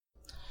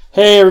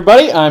Hey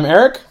everybody, I'm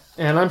Eric.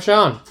 And I'm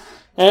Sean.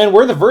 And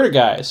we're the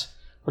Vertiguys.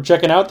 We're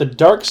checking out the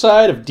dark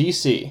side of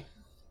DC.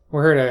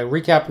 We're here to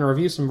recap and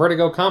review some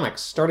Vertigo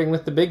comics, starting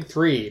with the big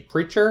three.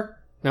 Preacher?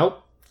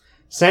 Nope.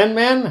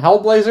 Sandman,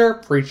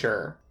 Hellblazer,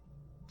 Preacher.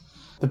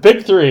 The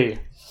big three.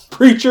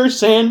 Preacher,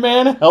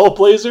 Sandman,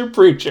 Hellblazer,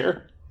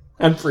 Preacher.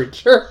 And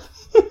Preacher.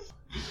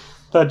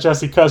 That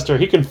Jesse Custer,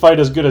 he can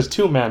fight as good as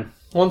two men.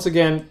 Once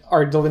again,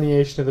 our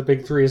delineation of the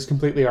big three is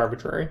completely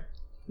arbitrary.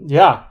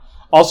 Yeah.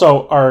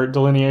 Also, our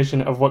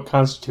delineation of what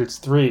constitutes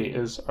three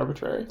is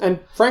arbitrary. And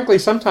frankly,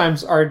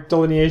 sometimes our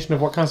delineation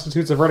of what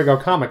constitutes a Vertigo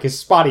comic is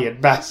spotty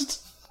at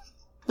best.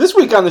 This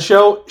week on the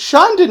show,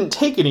 Sean didn't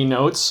take any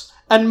notes,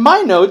 and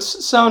my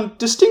notes sound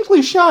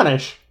distinctly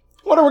Seanish.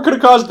 Wonder what could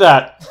have caused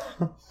that.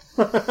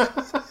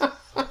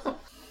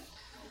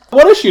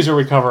 What issues are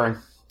we covering?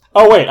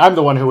 Oh wait, I'm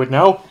the one who would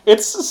know.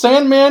 It's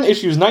Sandman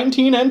issues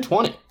 19 and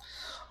 20.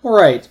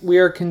 Right, we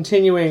are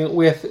continuing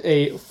with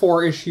a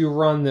 4-issue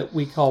run that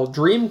we call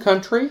Dream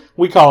Country.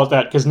 We call it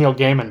that because Neil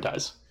Gaiman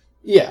does.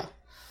 Yeah,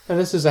 and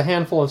this is a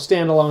handful of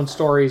standalone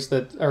stories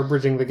that are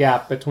bridging the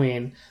gap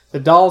between The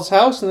Doll's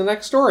House and the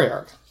next story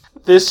arc.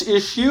 This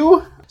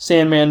issue,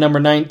 Sandman number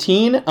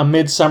 19, A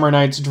Midsummer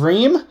Night's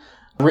Dream,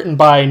 written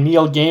by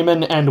Neil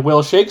Gaiman and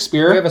Will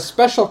Shakespeare. We have a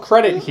special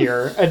credit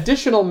here,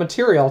 additional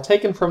material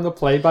taken from the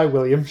play by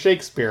William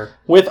Shakespeare.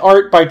 With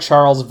art by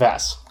Charles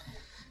Vess.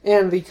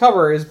 And the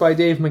cover is by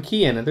Dave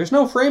McKeon. There's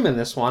no frame in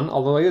this one,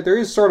 although there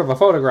is sort of a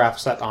photograph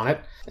set on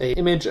it. An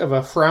image of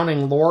a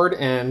frowning lord,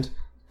 and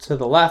to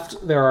the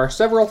left there are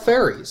several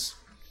fairies.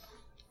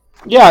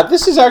 Yeah,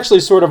 this is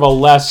actually sort of a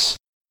less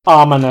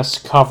ominous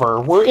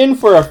cover. We're in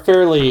for a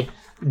fairly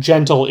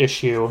gentle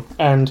issue,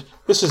 and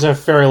this is a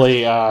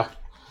fairly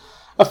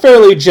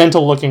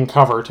gentle-looking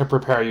cover to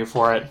prepare you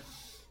for it.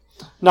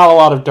 Not a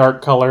lot of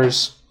dark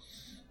colors.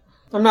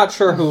 I'm not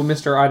sure who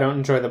Mr. I Don't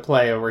Enjoy the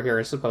Play over here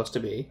is supposed to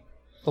be.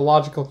 The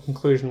logical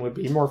conclusion would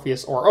be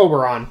Morpheus or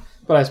Oberon,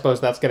 but I suppose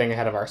that's getting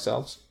ahead of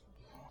ourselves.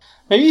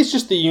 Maybe he's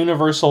just the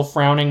universal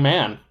frowning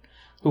man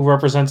who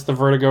represents the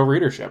Vertigo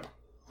readership.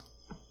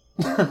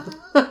 They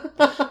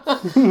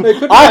could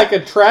be like a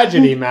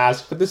tragedy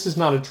mask, but this is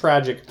not a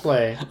tragic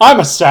play.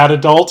 I'm a sad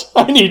adult.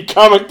 I need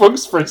comic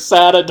books for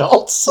sad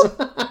adults.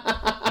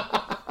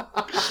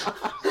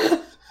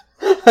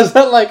 Is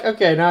that like,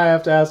 okay, now I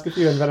have to ask if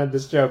you invented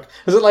this joke.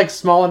 Is it like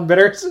Small and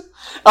Bitters?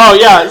 Oh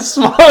yeah,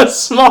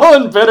 Small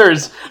and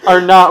Bitters are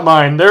not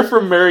mine. They're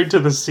from Married to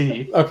the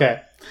Sea. Okay.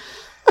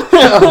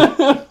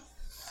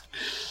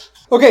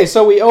 Okay,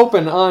 so we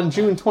open on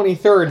June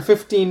 23rd,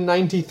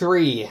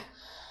 1593.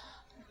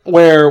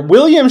 Where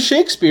William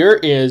Shakespeare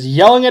is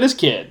yelling at his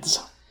kids.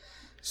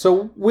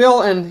 So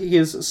Will and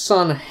his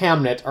son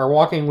Hamnet are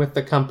walking with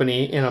the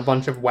company in a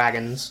bunch of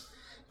wagons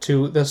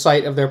to the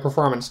site of their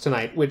performance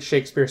tonight, which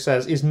Shakespeare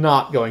says is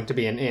not going to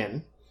be an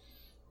inn.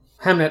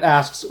 Hamnet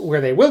asks where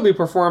they will be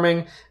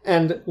performing,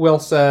 and Will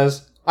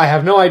says, I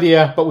have no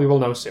idea, but we will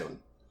know soon.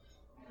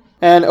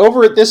 And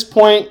over at this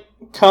point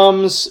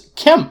comes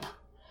Kemp,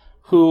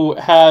 who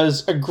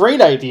has a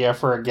great idea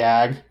for a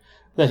gag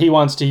that he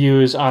wants to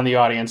use on the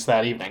audience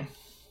that evening.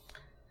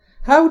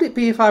 How would it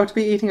be if I were to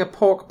be eating a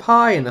pork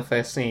pie in the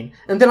first scene,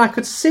 and then I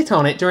could sit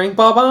on it during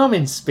Bob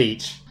Armin's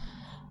speech?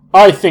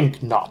 I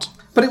think not.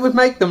 But it would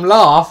make them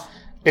laugh.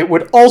 It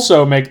would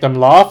also make them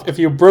laugh if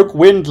you broke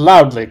wind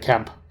loudly,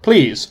 Kemp.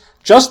 Please,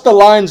 just the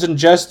lines and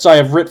jests I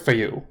have writ for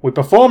you. We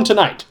perform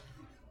tonight.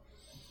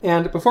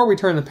 And before we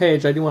turn the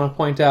page, I do want to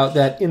point out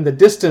that in the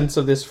distance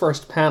of this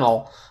first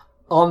panel,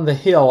 on the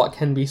hill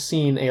can be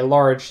seen a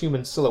large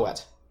human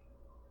silhouette.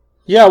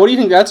 Yeah, what do you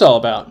think that's all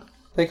about?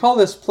 They call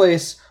this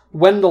place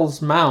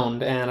Wendell's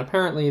Mound, and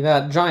apparently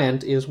that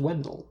giant is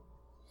Wendell.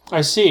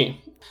 I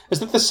see. Is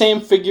that the same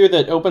figure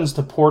that opens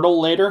the portal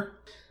later?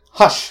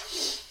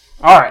 Hush!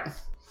 Alright.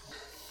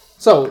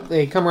 So,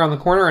 they come around the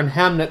corner and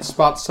Hamnet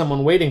spots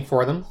someone waiting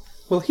for them.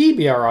 Will he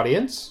be our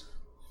audience?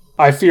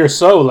 I fear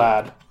so,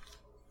 lad.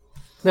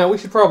 Now, we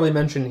should probably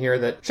mention here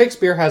that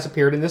Shakespeare has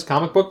appeared in this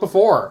comic book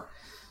before.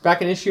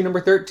 Back in issue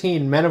number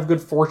 13, Men of Good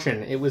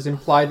Fortune, it was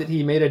implied that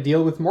he made a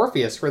deal with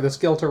Morpheus for the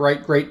skill to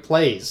write great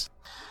plays.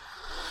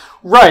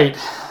 Right,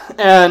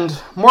 and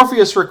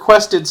Morpheus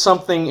requested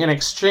something in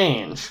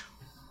exchange.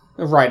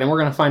 Right, and we're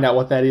going to find out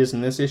what that is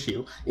in this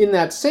issue. In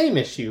that same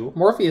issue,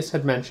 Morpheus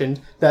had mentioned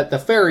that the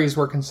fairies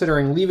were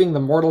considering leaving the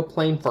mortal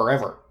plane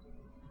forever.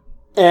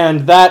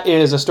 And that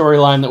is a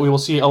storyline that we will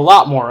see a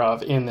lot more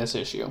of in this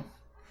issue.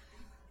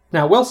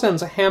 Now, Will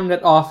sends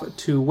Hamnet off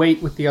to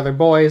wait with the other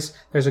boys.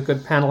 There's a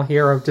good panel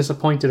here of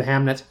disappointed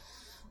Hamnet.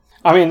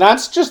 I mean,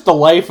 that's just the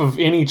life of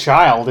any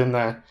child in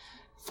the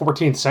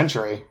 14th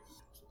century.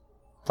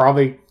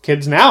 Probably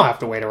kids now have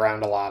to wait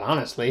around a lot,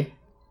 honestly.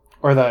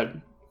 Or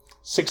the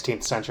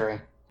 16th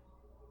century.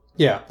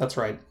 Yeah, that's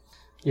right.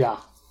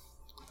 Yeah.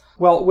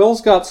 Well,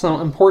 Will's got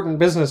some important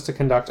business to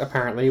conduct,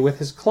 apparently, with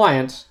his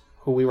client,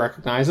 who we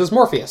recognize as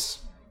Morpheus.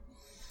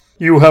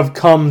 You have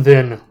come,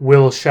 then,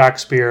 Will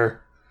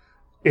Shakespeare.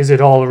 Is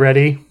it all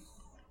ready?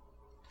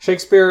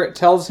 Shakespeare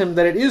tells him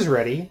that it is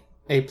ready,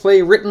 a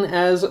play written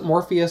as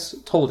Morpheus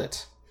told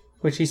it.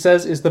 which he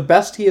says is the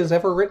best he has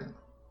ever written.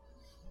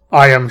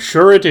 I am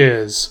sure it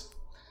is.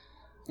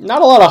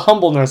 Not a lot of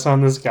humbleness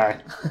on this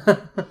guy.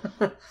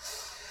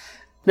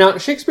 Now,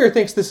 Shakespeare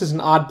thinks this is an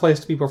odd place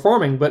to be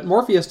performing, but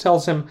Morpheus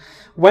tells him,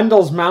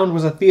 Wendell's Mound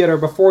was a theater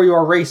before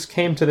your race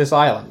came to this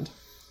island.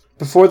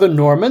 Before the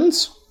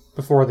Normans?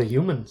 Before the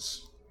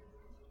humans.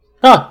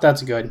 Huh,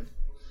 that's good.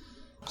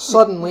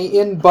 Suddenly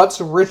in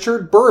butts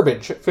Richard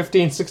Burbage,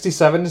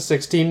 1567 to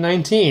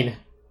 1619,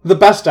 the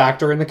best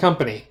actor in the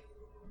company.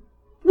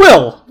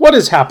 Will, what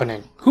is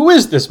happening? Who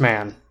is this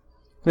man?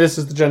 This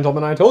is the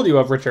gentleman I told you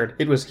of, Richard.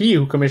 It was he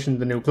who commissioned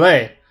the new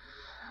play.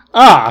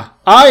 Ah,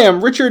 I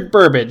am Richard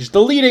Burbage,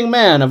 the leading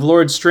man of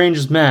Lord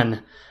Strange's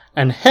men,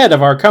 and head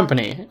of our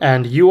company,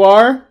 and you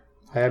are?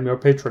 I am your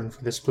patron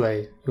for this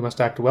play. You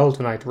must act well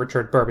tonight,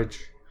 Richard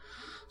Burbage.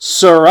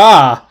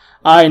 Sirrah,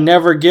 I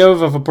never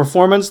give of a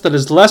performance that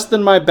is less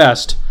than my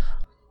best.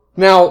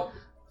 Now,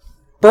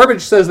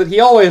 Burbage says that he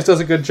always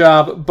does a good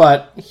job,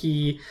 but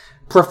he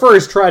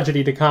prefers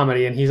tragedy to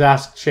comedy, and he's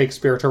asked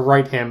Shakespeare to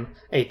write him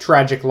a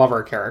tragic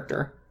lover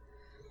character.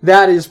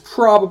 That is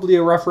probably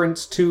a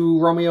reference to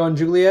Romeo and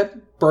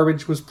Juliet.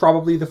 Burbage was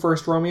probably the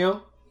first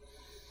Romeo.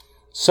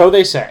 So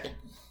they say.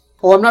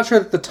 Well, I'm not sure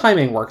that the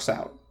timing works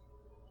out.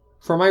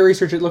 From my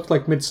research, it looked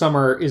like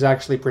Midsummer is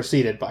actually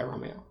preceded by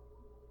Romeo.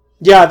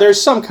 Yeah,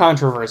 there's some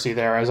controversy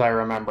there, as I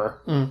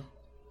remember.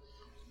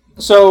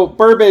 So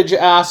Burbage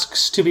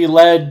asks to be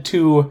led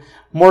to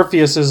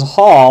Morpheus's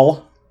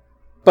hall,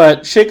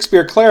 but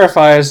Shakespeare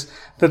clarifies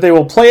that they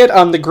will play it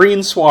on the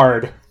green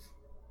sward.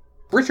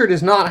 Richard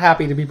is not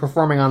happy to be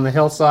performing on the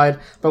hillside,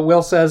 but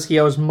Will says he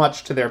owes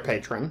much to their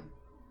patron.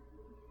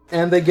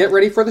 And they get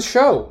ready for the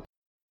show.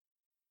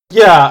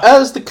 Yeah,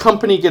 as the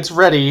company gets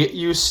ready,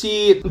 you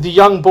see the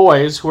young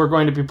boys who are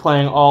going to be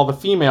playing all the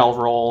female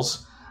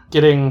roles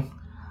getting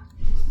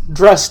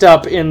dressed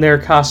up in their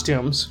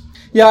costumes.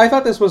 Yeah, I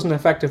thought this was an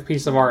effective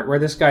piece of art, where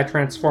this guy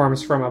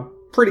transforms from a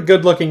pretty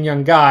good-looking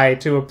young guy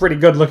to a pretty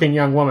good-looking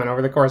young woman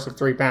over the course of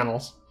 3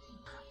 panels.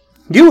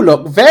 You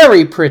look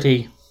very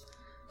pretty.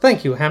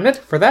 Thank you, Hamnet.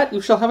 For that,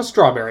 you shall have a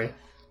strawberry.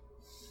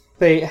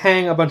 They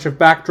hang a bunch of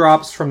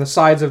backdrops from the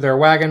sides of their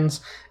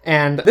wagons,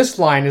 and this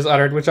line is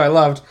uttered, which I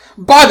loved.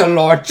 By the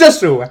Lord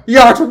Jesu,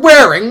 y'art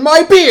wearing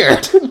my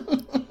beard!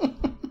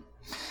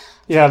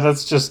 Yeah,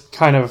 that's just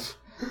kind of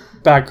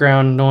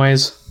background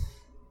noise.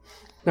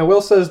 Now,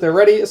 Will says they're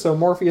ready, so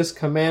Morpheus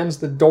commands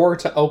the door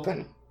to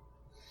open.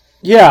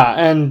 Yeah,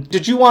 and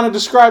did you want to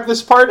describe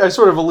this part? I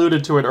sort of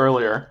alluded to it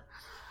earlier.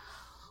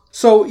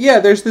 So, yeah,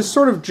 there's this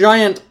sort of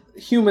giant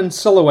human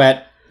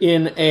silhouette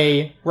in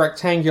a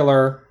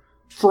rectangular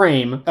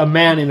frame, a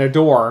man in a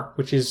door,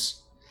 which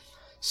is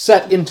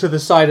set into the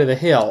side of the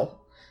hill.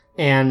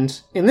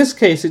 And in this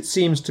case, it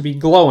seems to be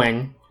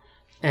glowing.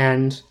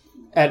 And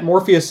at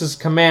Morpheus's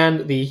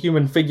command, the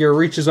human figure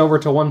reaches over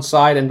to one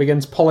side and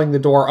begins pulling the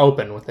door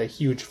open with a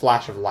huge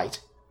flash of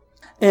light.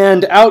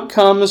 And out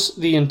comes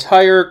the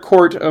entire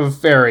court of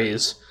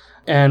fairies.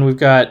 And we've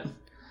got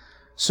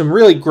some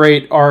really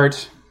great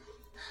art.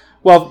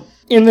 Well,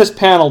 in this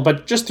panel,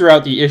 but just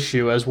throughout the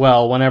issue as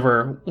well,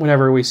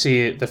 whenever we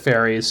see the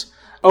fairies.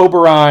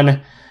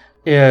 Oberon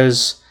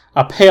is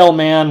a pale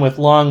man with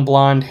long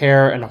blonde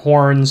hair and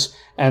horns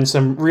and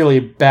some really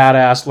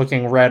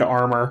badass-looking red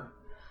armor.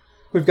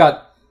 We've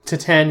got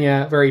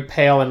Titania, very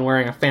pale and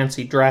wearing a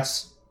fancy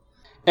dress.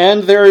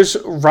 And there's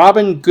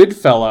Robin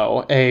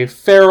Goodfellow, a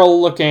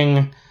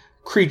feral-looking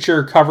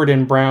creature covered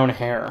in brown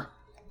hair.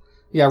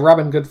 Yeah,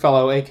 Robin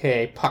Goodfellow,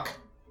 a.k.a. Puck.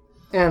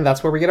 And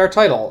that's where we get our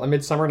title, A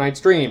Midsummer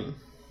Night's Dream.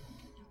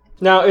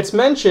 Now, it's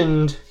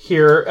mentioned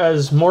here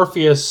as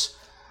Morpheus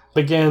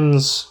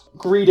begins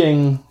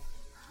greeting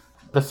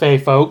the Fae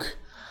folk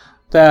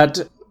that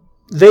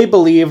they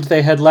believed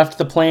they had left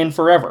the plane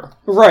forever.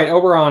 Right,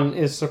 Oberon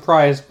is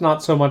surprised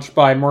not so much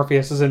by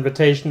Morpheus's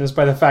invitation as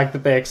by the fact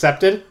that they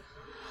accepted.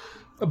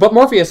 But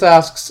Morpheus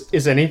asks,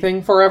 is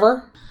anything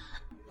forever?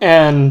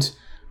 And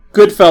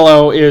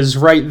Goodfellow is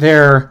right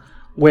there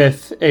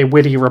with a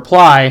witty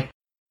reply.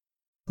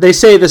 They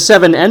say the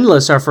 7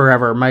 endless are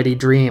forever, mighty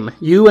dream.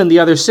 You and the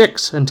other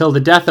 6, until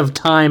the death of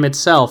time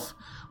itself.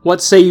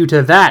 What say you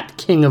to that,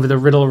 king of the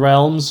riddle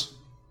realms?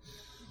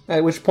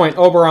 At which point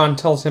Oberon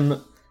tells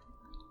him,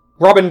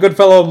 Robin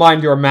Goodfellow,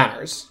 mind your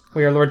manners.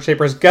 We are Lord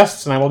Shaper's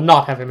guests, and I will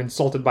not have him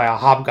insulted by a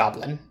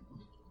hobgoblin.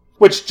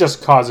 Which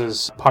just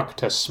causes Puck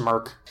to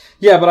smirk.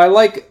 Yeah, but I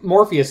like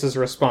Morpheus's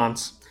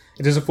response.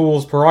 It is a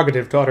fool's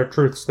prerogative to utter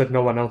truths that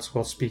no one else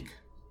will speak.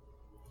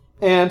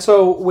 And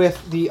so,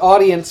 with the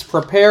audience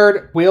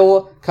prepared,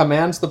 Will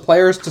commands the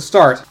players to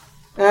start.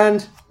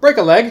 And break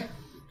a leg.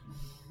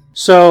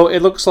 So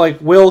it looks like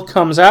Will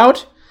comes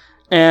out,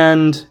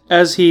 and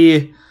as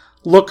he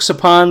looks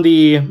upon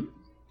the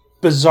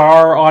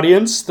bizarre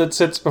audience that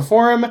sits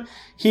before him,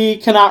 he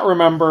cannot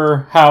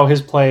remember how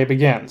his play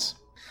begins.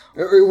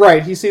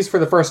 Right, he sees for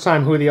the first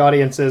time who the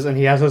audience is, and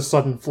he has a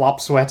sudden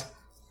flop sweat.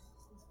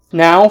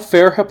 Now,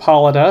 fair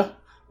Hippolyta,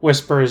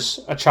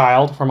 whispers a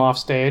child from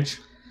offstage.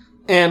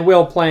 And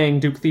Will, playing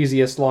Duke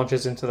Theseus,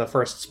 launches into the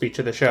first speech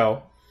of the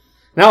show.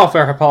 Now,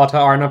 fair Hippolyta,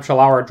 our nuptial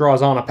hour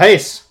draws on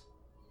apace.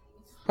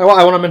 I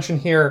want to mention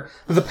here,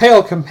 the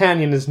pale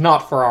companion is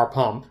not for our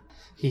pomp,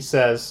 he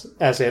says,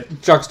 as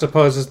it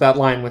juxtaposes that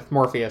line with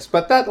Morpheus.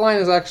 But that line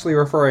is actually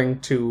referring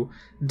to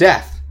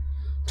death.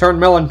 Turn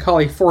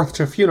melancholy forth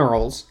to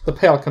funerals. The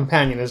pale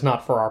companion is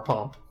not for our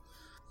pomp.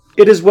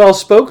 It is well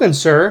spoken,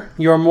 sir.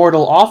 Your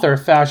mortal author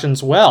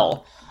fashions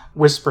well,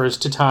 whispers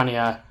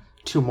Titania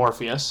to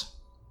Morpheus.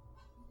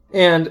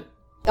 And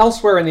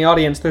elsewhere in the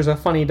audience, there's a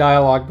funny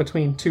dialogue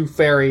between two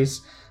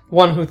fairies.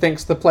 One who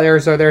thinks the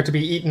players are there to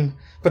be eaten,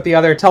 but the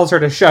other tells her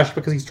to shush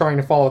because he's trying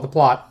to follow the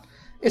plot.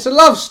 It's a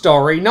love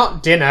story,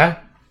 not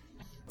dinner.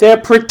 They're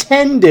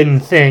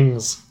pretending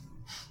things.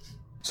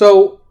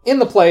 So, in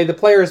the play, the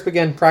players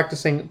begin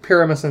practicing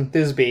Pyramus and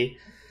Thisbe,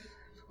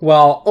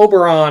 while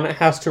Oberon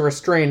has to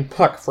restrain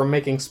Puck from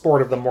making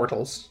sport of the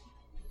mortals.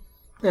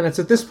 And it's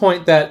at this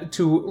point that,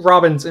 to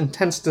Robin's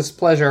intense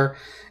displeasure,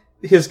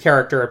 his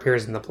character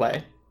appears in the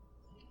play.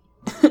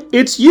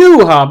 It's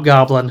you,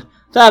 Hobgoblin.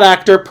 That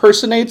actor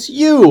personates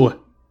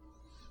you.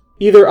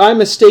 Either I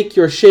mistake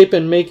your shape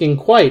and making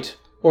quite,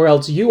 or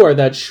else you are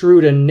that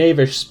shrewd and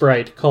knavish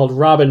sprite called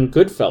Robin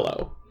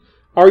Goodfellow.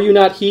 Are you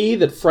not he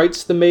that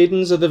frights the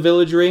maidens of the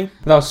villagery?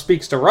 Thou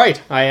speakst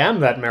aright. I am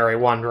that merry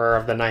wanderer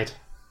of the night.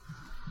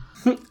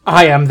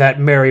 I am that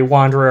merry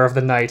wanderer of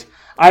the night.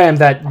 I am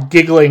that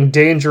giggling,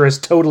 dangerous,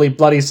 totally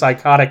bloody,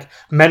 psychotic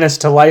menace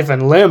to life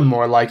and limb,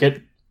 more like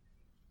it.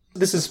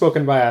 This is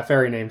spoken by a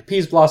fairy named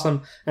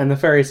Peaseblossom, and the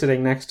fairy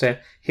sitting next to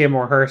him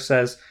or her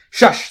says,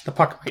 "Shush, the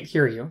Puck might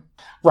hear you."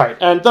 Right,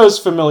 and those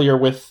familiar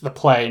with the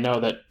play know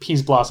that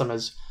Peaseblossom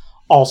is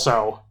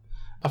also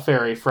a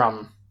fairy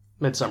from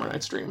Midsummer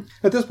Night's Dream.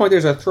 At this point,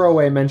 there's a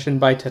throwaway mention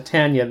by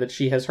Titania that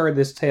she has heard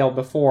this tale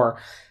before,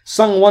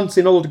 sung once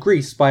in old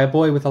Greece by a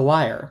boy with a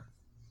lyre.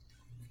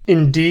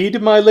 Indeed,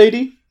 my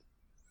lady?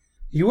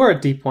 You are a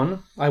deep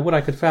one. I would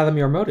I could fathom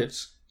your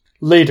motives.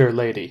 Later,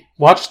 lady.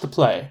 Watch the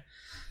play.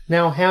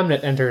 Now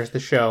Hamnet enters the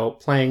show,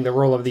 playing the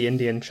role of the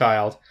Indian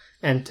child,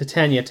 and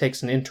Titania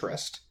takes an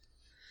interest.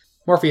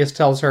 Morpheus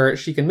tells her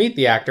she can meet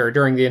the actor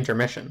during the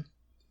intermission.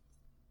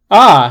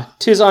 Ah,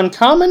 'tis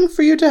uncommon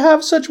for you to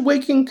have such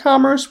waking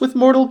commerce with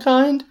mortal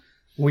kind?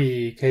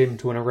 We came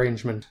to an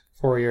arrangement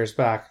 4 years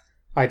back.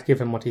 I'd give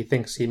him what he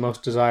thinks he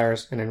most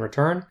desires, and in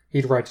return,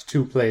 he'd write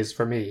 2 plays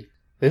for me.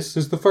 This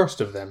is the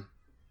first of them.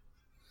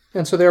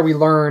 And so there we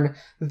learn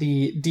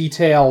the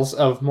details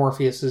of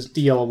Morpheus's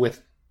deal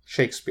with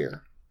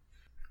Shakespeare.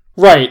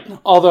 Right,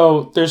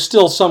 although there's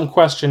still some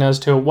question as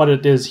to what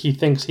it is he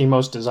thinks he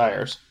most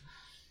desires.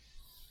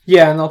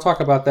 Yeah, and I'll talk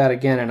about that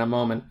again in a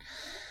moment.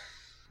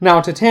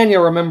 Now, Titania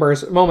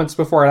remembers moments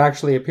before it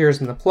actually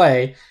appears in the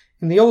play.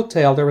 In the old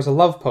tale, there was a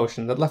love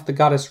potion that left the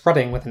goddess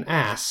rutting with an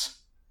ass.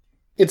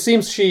 It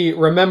seems she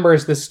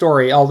remembers this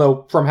story,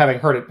 although from having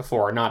heard it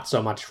before, not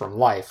so much from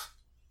life.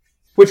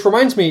 Which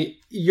reminds me,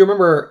 you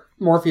remember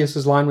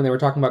Morpheus' line when they were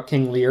talking about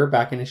King Lear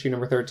back in issue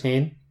number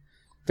 13?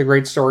 The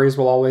great stories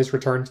will always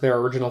return to their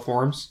original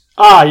forms.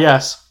 Ah,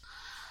 yes.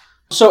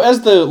 So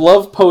as the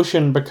love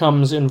potion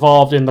becomes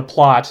involved in the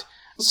plot,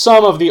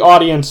 some of the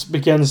audience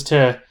begins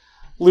to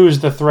lose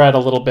the thread a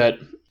little bit.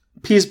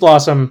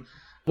 Peaseblossom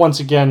once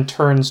again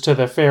turns to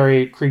the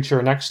fairy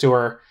creature next to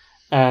her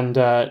and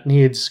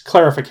needs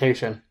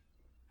clarification.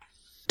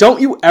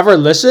 Don't you ever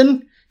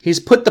listen? He's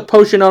put the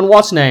potion on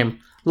what's name?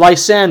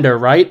 Lysander,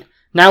 right?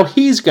 Now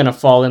he's gonna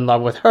fall in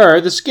love with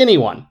her, the skinny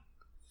one.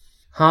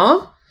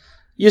 Huh?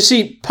 You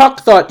see, Puck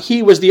thought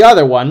he was the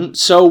other one,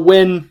 so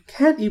when...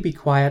 Can't you be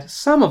quiet?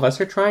 Some of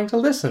us are trying to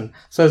listen,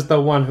 says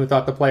the one who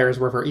thought the players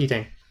were for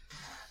eating.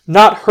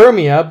 Not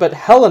Hermia, but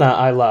Helena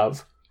I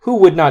love. Who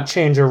would not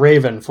change a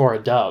raven for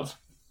a dove?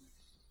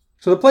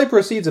 So the play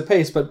proceeds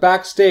apace, but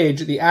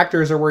backstage, the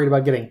actors are worried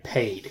about getting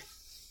paid.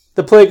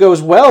 The play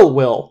goes well,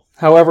 Will.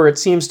 However, it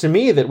seems to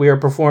me that we are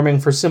performing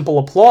for simple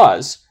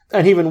applause,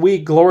 and even we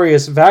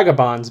glorious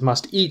vagabonds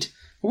must eat.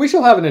 We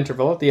shall have an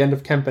interval at the end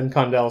of Kemp and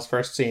Condell's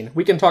first scene.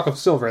 We can talk of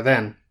Silver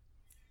then.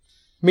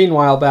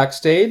 Meanwhile,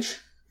 backstage,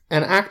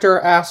 an actor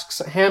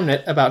asks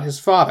Hamnet about his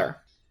father.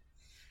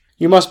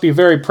 You must be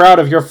very proud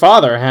of your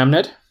father,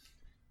 Hamnet.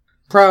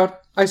 Proud,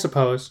 I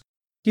suppose.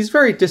 He's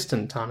very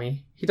distant,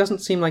 Tommy. He doesn't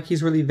seem like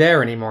he's really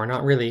there anymore,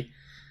 not really.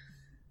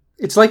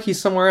 It's like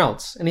he's somewhere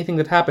else. Anything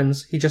that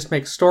happens, he just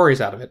makes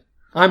stories out of it.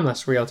 I'm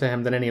less real to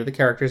him than any of the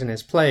characters in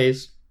his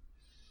plays.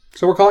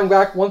 So we're calling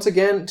back once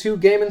again to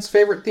Gaiman's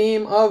favorite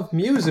theme of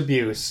muse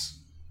abuse.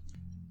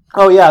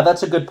 Oh yeah,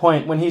 that's a good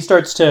point. When he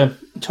starts to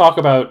talk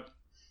about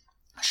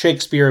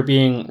Shakespeare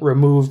being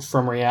removed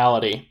from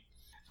reality.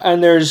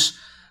 And there's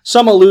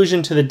some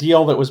allusion to the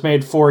deal that was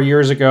made 4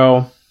 years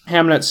ago.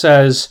 Hamnet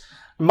says,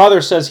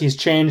 Mother says he's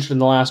changed in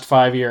the last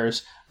 5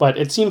 years, but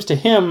it seems to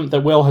him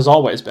that Will has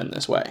always been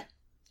this way.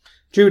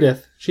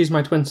 Judith, she's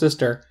my twin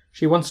sister.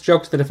 She once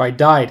joked that if I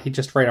died, he'd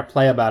just write a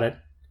play about it.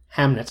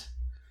 Hamnet.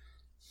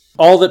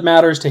 All that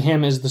matters to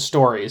him is the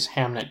stories,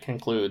 Hamnet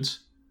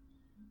concludes.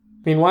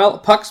 Meanwhile,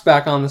 Puck's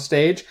back on the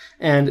stage,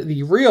 and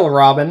the real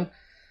Robin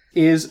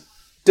is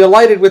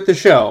delighted with the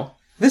show.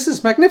 This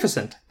is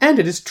magnificent, and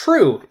it is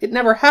true. It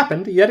never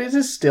happened, yet it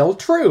is still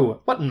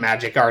true. What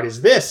magic art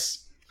is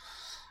this?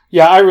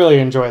 Yeah, I really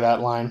enjoy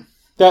that line.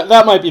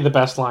 That might be the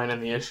best line in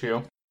the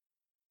issue.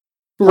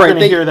 We're going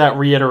to hear that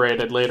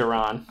reiterated later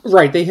on.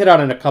 Right, they hit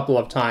on it a couple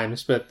of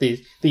times, but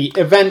the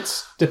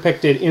events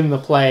depicted in the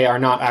play are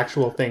not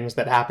actual things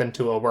that happen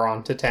to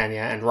Oberon,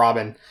 Titania, and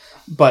Robin,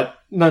 but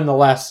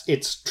nonetheless,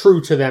 it's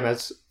true to them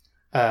as...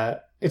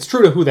 it's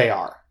true to who they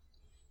are.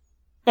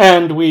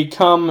 And we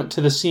come to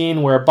the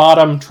scene where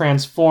Bottom,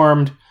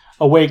 transformed,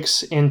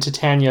 awakes in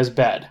Titania's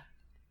bed.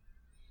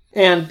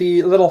 And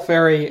the little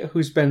fairy,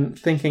 who's been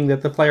thinking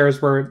that the players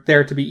were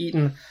there to be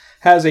eaten,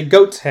 has a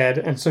goat's head,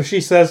 and so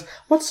she says,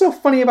 "What's so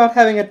funny about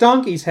having a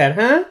donkey's head,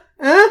 huh?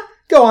 Huh?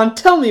 Go on,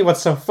 tell me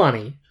what's so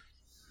funny."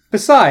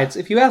 Besides,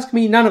 if you ask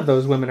me, none of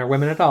those women are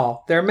women at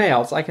all. They're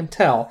males, I can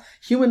tell.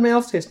 Human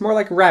males taste more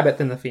like rabbit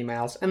than the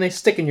females, and they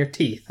stick in your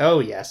teeth. Oh,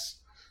 yes.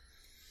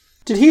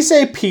 Did he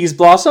say Peas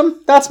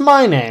Blossom? That's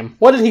my name.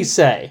 What did he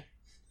say?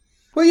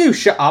 Will you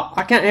shut up?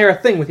 I can't hear a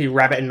thing with you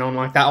rabbiting on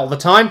like that all the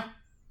time.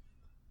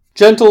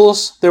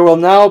 Gentles, there will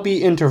now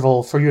be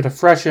interval for you to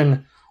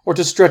freshen or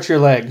to stretch your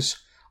legs.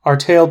 Our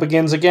tale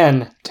begins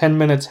again 10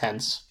 minutes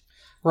hence.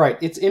 Right,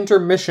 it's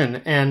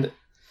intermission, and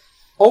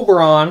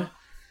Oberon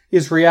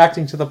is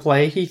reacting to the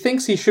play. He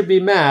thinks he should be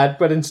mad,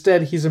 but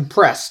instead he's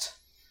impressed.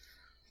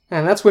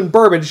 And that's when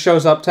Burbage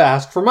shows up to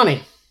ask for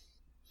money.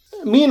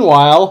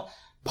 Meanwhile,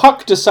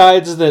 Puck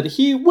decides that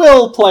he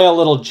will play a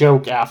little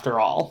joke after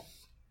all.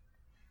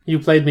 You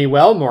played me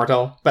well,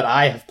 mortal, but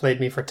I have played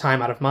me for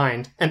time out of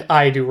mind, and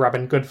I do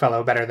Robin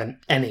Goodfellow better than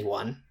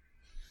anyone.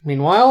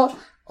 Meanwhile,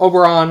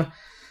 Oberon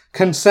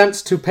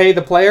consents to pay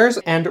the players,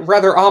 and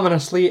rather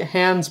ominously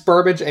hands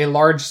Burbage a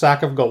large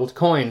sack of gold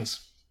coins.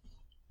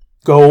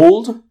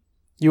 Gold?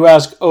 You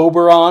ask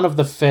Oberon of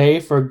the Fae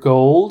for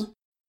gold?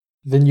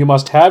 Then you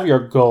must have your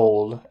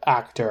gold,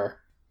 actor.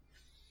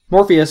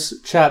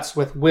 Morpheus chats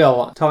with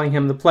Will, telling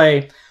him the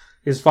play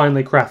is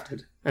finely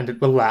crafted, and it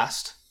will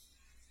last.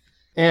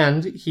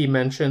 And he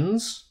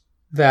mentions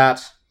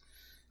that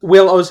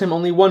Will owes him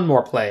only one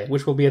more play,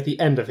 which will be at the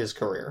end of his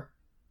career.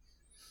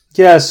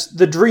 Yes,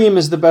 The Dream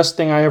is the best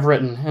thing I have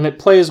written, and it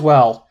plays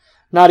well.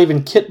 Not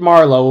even Kit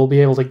Marlowe will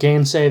be able to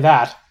gainsay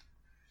that.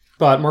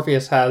 But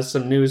Morpheus has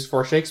some news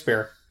for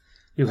Shakespeare.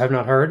 You have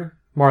not heard?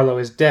 Marlowe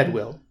is dead,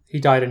 Will. He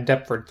died in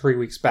Deptford 3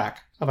 weeks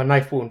back, of a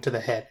knife wound to the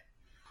head.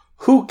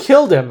 Who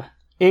killed him?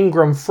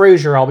 Ingram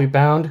Fraser, I'll be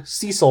bound.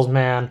 Cecil's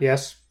man.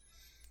 Yes.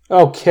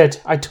 Oh,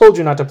 Kit, I told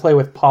you not to play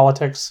with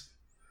politics.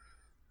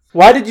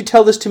 Why did you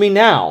tell this to me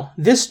now?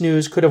 This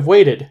news could have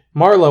waited.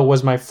 Marlowe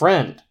was my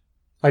friend.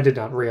 I did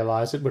not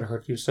realize it would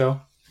hurt you so.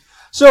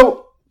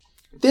 So,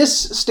 this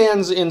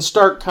stands in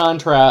stark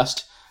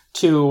contrast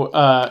to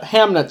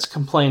Hamnet's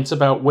complaints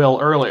about Will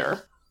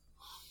earlier.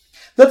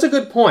 That's a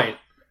good point.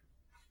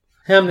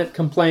 Hamnet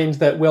complains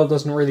that Will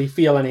doesn't really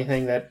feel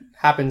anything that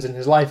happens in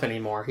his life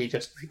anymore. He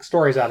just makes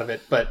stories out of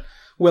it, but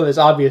Will is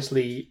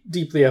obviously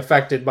deeply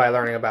affected by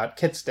learning about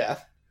Kit's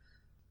death.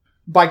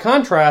 By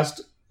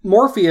contrast,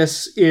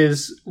 Morpheus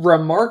is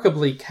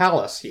remarkably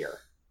callous here.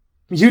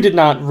 You did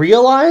not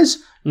realize?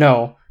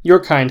 No, your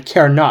kind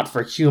care not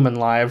for human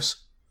lives.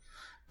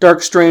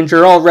 Dark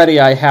stranger, already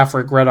I half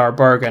regret our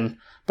bargain.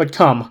 But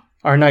come,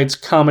 our night's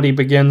comedy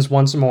begins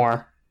once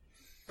more.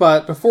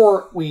 But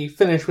before we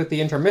finish with the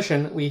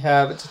intermission, we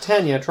have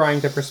Titania trying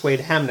to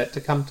persuade Hamnet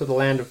to come to the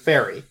land of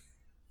Faerie.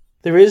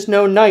 There is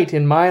no night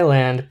in my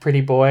land,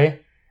 pretty boy,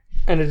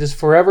 and it is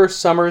forever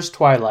summer's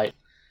twilight.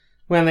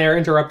 When they are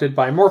interrupted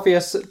by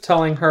Morpheus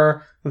telling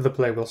her the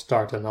play will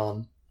start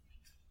anon.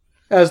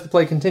 As the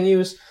play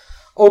continues,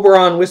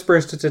 Oberon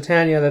whispers to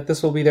Titania that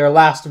this will be their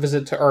last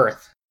visit to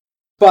Earth.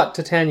 But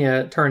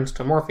Titania turns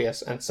to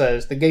Morpheus and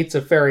says the gates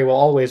of Faerie will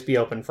always be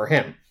open for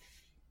him.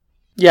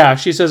 Yeah,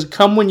 she says,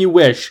 come when you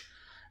wish,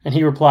 and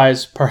he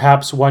replies,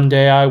 perhaps one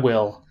day I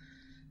will.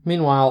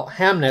 Meanwhile,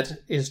 Hamnet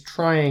is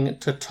trying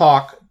to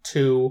talk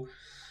to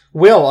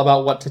Will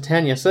about what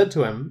Titania said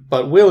to him,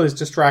 but Will is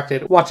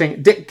distracted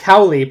watching Dick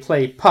Cowley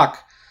play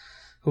Puck,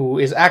 who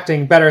is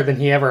acting better than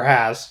he ever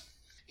has.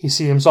 He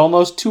seems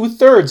almost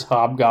 2/3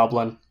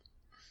 hobgoblin.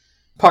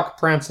 Puck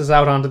prances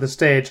out onto the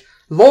stage.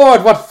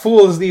 Lord, what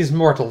fools these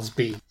mortals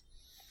be!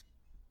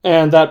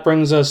 And that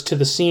brings us to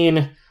the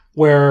scene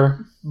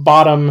where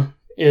Bottom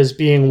is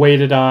being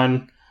waited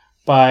on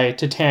by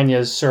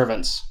Titania's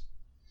servants.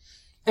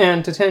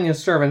 And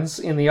Titania's servants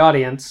in the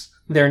audience,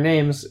 their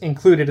names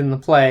included in the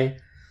play,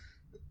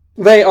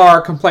 they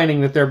are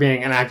complaining that they're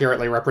being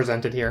inaccurately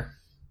represented here.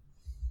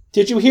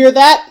 Did you hear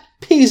that?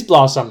 Peas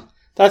Blossom.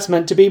 That's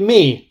meant to be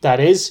me, that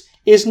is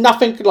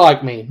nothing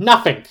like me,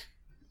 nothing.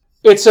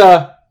 It's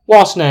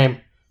what's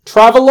name?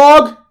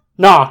 Travelogue?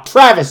 Nah,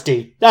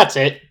 travesty, that's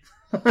it.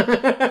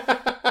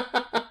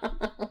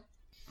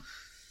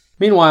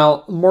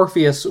 Meanwhile,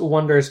 Morpheus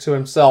wonders to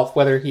himself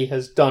whether he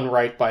has done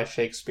right by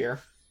Shakespeare.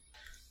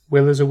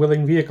 Will is a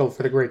willing vehicle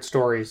for the great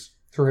stories.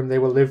 Through him they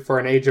will live for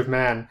an age of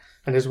man,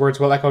 and his words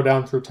will echo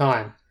down through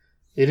time.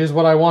 It is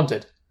what I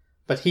wanted,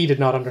 but he did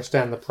not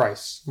understand the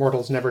price.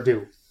 Mortals never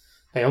do.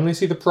 They only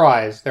see the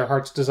prize, their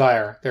heart's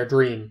desire, their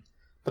dream.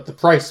 But the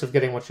price of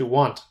getting what you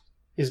want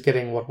is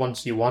getting what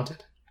once you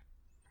wanted.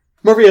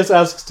 Morpheus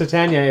asks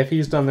Titania if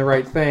he's done the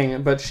right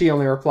thing, but she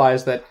only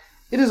replies that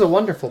it is a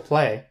wonderful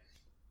play.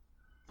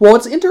 Well,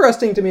 what's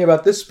interesting to me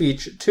about this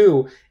speech,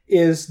 too,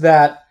 is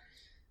that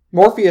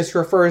Morpheus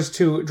refers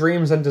to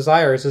dreams and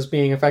desires as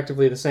being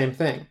effectively the same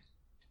thing.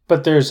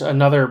 But there's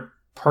another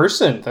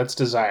person that's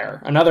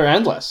desire, another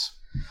endless.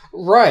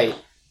 Right.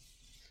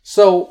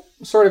 So,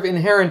 sort of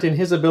inherent in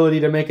his ability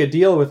to make a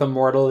deal with a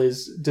mortal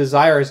is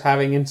desires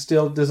having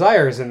instilled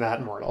desires in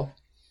that mortal.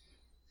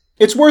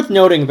 It's worth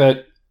noting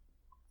that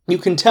you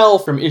can tell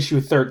from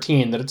issue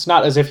 13 that it's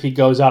not as if he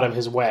goes out of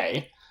his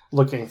way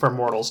looking for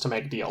mortals to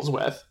make deals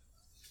with.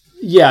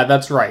 Yeah,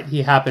 that's right.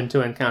 He happened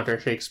to encounter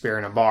Shakespeare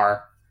in a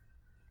bar.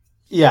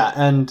 Yeah,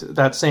 and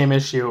that same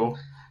issue,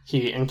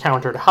 he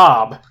encountered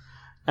Hob,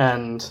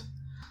 and...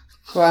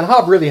 Well, and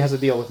Hob really has a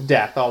deal with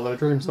death, although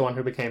Dream's the one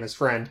who became his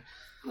friend.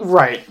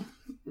 Right.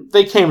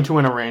 They came to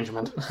an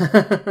arrangement.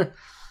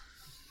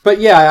 But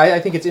yeah, I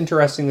think it's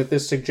interesting that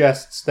this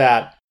suggests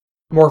that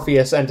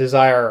Morpheus and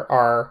Desire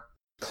are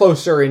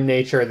closer in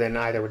nature than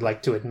either would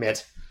like to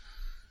admit.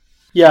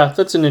 Yeah,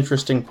 that's an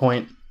interesting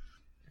point.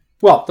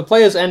 Well, the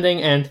play is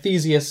ending, and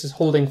Theseus is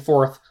holding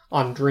forth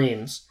on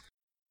dreams.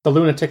 The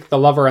lunatic, the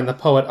lover, and the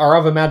poet are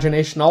of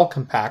imagination all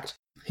compact.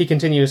 He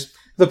continues,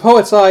 "The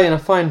poet's eye in a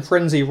fine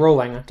frenzy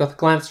rolling, doth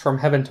glance from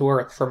heaven to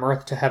earth, from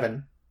earth to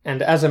heaven.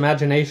 And as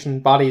imagination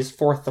bodies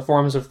forth the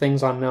forms of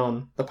things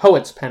unknown, the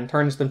poet's pen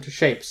turns them to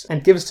shapes,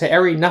 and gives to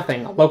every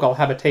nothing a local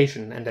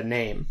habitation and a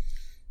name."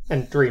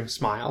 And Dream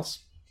smiles.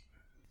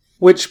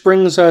 Which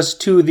brings us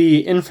to the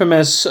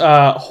infamous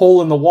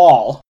hole in the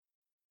wall.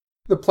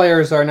 The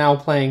players are now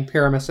playing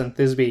Pyramus and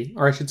Thisbe,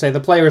 or I should say the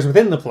players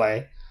within the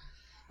play,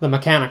 the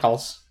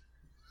mechanicals.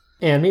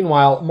 And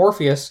meanwhile,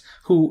 Morpheus,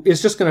 who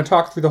is just going to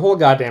talk through the whole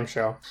goddamn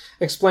show,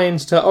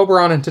 explains to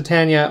Oberon and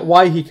Titania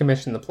why he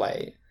commissioned the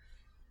play.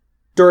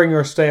 "During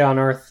your stay on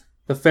Earth,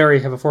 the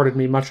Faerie have afforded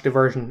me much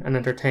diversion and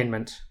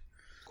entertainment.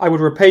 I would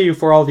repay you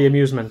for all the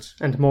amusement,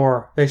 and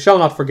more. They shall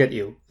not forget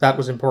you. That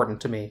was important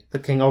to me,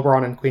 that King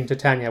Oberon and Queen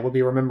Titania will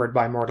be remembered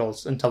by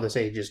mortals until this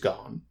age is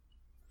gone."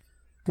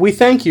 "We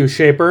thank you,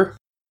 Shaper.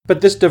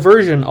 But this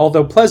diversion,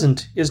 although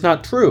pleasant, is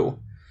not true.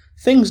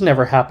 Things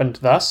never happened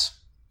thus."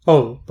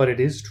 "Oh, but it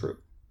is true.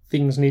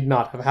 Things need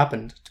not have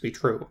happened to be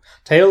true.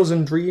 Tales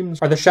and dreams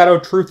are the shadow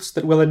truths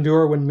that will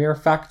endure when mere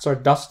facts are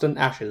dust and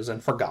ashes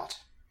and forgot."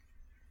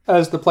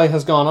 As the play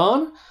has gone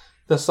on,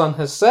 the sun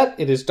has set,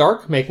 it is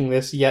dark, making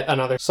this yet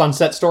another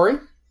sunset story.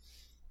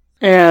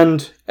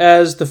 And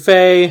as the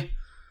Fae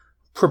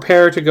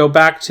prepare to go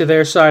back to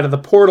their side of the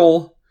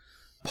portal,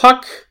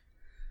 Puck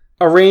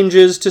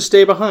arranges to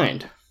stay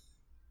behind.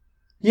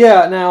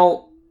 Yeah,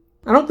 now,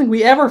 I don't think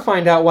we ever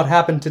find out what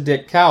happened to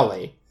Dick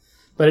Cowley,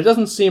 but it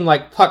doesn't seem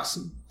like Puck's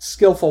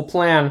skillful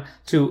plan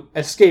to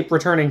escape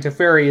returning to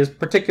Faerie is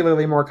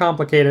particularly more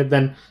complicated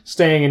than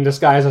staying in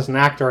disguise as an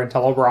actor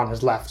until Oberon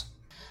has left.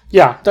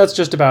 Yeah, that's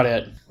just about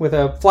it. With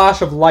a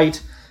flash of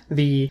light,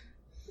 the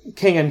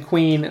king and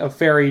queen of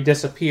Faerie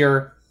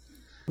disappear,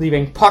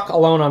 leaving Puck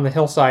alone on the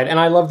hillside. And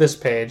I love this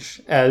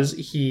page as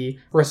he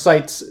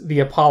recites the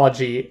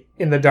apology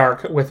in the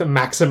dark with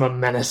maximum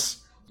menace.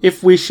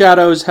 "If we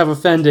shadows have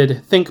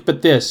offended, think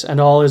but this,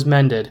 and all is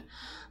mended,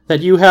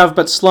 that you have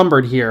but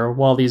slumbered here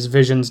while these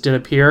visions did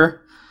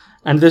appear.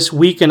 And this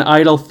weak and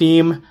idle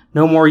theme,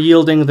 no more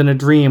yielding than a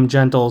dream,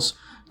 gentles,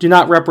 do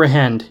not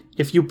reprehend.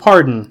 If you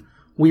pardon,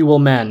 we will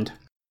mend.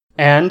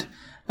 And,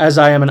 as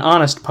I am an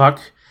honest Puck,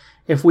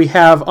 if we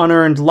have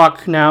unearned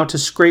luck now to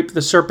scrape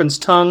the serpent's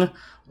tongue,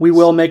 we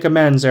will make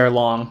amends ere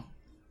long.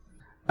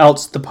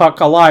 Else the Puck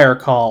a liar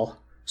call,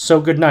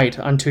 so good night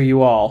unto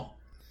you all.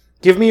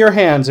 Give me your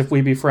hands if we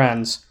be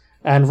friends,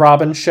 and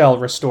Robin shall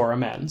restore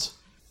amends."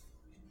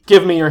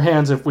 "Give me your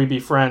hands if we be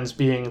friends"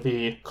 being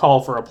the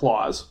call for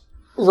applause.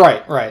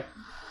 Right.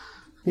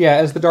 Yeah,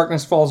 as the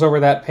darkness falls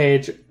over that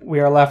page, we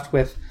are left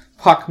with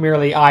Puck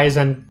merely eyes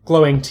and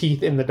glowing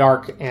teeth in the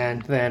dark,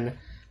 and then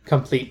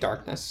complete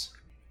darkness.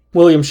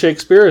 William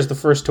Shakespeare is the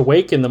first to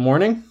wake in the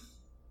morning.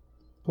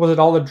 Was it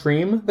all a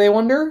dream, they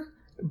wonder?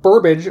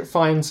 Burbage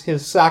finds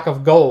his sack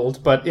of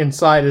gold, but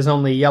inside is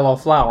only yellow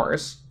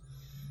flowers.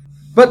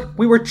 But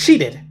we were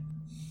cheated!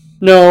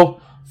 No,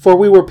 for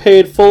we were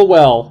paid full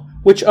well.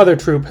 Which other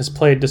troupe has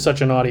played to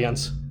such an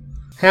audience?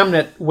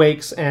 Hamnet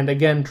wakes and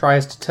again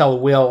tries to tell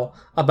Will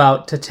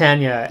about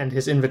Titania and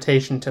his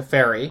invitation to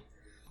Faerie,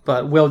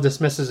 but Will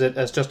dismisses it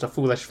as just a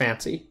foolish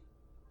fancy.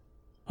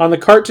 "On the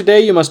cart today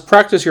you must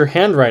practice your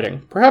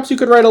handwriting. Perhaps you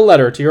could write a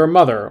letter to your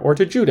mother or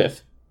to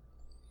Judith."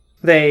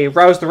 They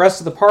rouse the rest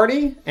of the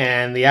party,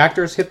 and the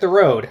actors hit the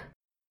road.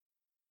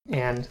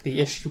 And the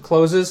issue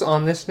closes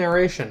on this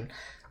narration.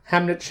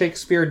 Hamnet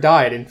Shakespeare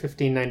died in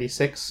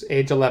 1596,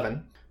 age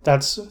 11.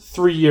 That's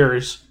 3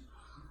 years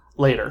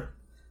later.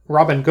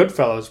 Robin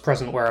Goodfellow's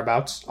present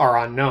whereabouts are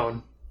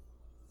unknown.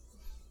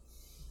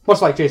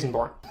 Much like Jason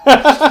Bourne.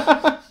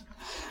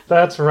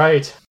 That's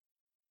right.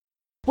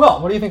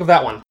 Well, what do you think of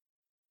that one?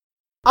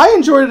 I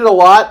enjoyed it a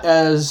lot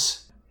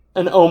as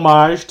an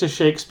homage to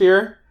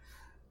Shakespeare,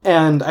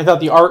 and I thought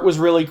the art was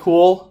really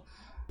cool.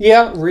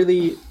 Yeah,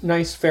 really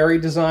nice fairy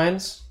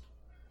designs.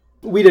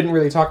 We didn't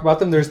really talk about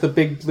them. There's the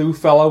big blue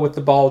fellow with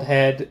the bald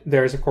head.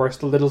 There's, of course,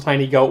 the little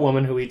tiny goat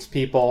woman who eats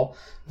people.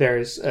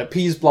 There's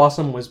Peas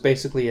Blossom was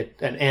basically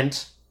an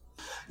ant.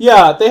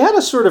 Yeah, they had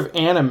a sort of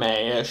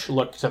anime-ish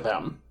look to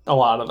them, a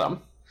lot of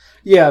them.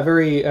 Yeah,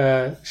 very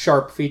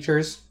sharp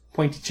features,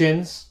 pointy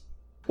chins.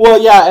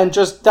 Well, yeah, and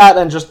just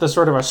the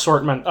sort of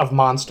assortment of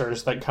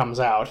monsters that comes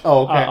out.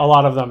 Oh, okay. A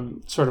lot of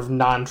them sort of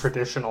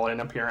non-traditional in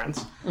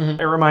appearance. Mm-hmm.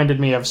 It reminded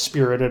me of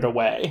Spirited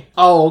Away.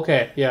 Oh,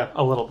 okay, yeah.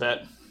 A little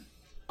bit.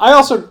 I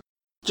also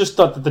just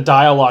thought that the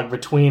dialogue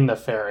between the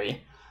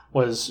fairy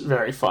was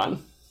very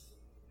fun.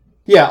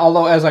 Yeah,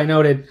 although, as I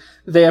noted,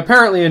 they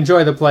apparently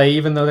enjoy the play,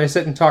 even though they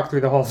sit and talk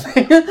through the whole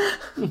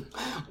thing.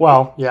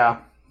 Well, yeah.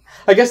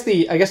 I guess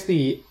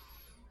the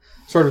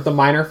sort of the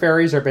minor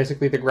fairies are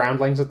basically the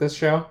groundlings of this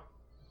show.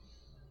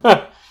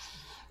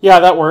 Yeah,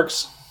 that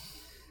works.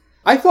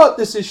 I thought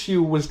this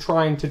issue was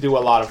trying to do a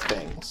lot of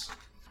things.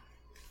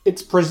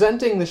 It's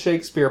presenting the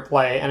Shakespeare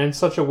play, and in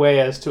such a way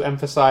as to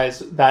emphasize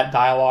that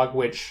dialogue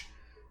which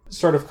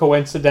sort of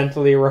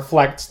coincidentally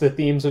reflects the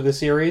themes of the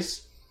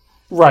series.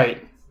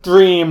 Right.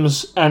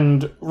 Dreams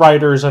and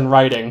writers and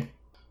writing.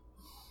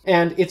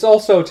 And it's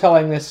also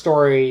telling this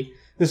story,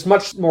 this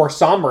much more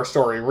somber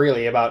story,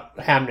 really, about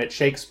Hamnet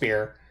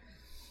Shakespeare,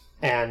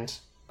 and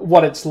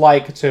what it's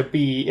like to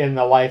be in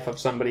the life of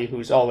somebody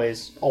who's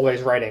always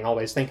writing,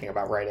 always thinking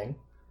about writing.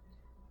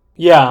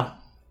 Yeah.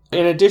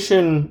 In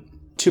addition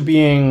to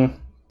being,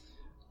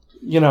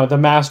 the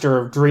master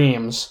of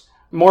dreams,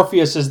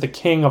 Morpheus is the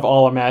king of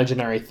all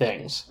imaginary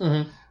things,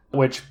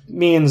 which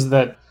means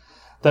that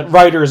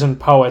writers and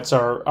poets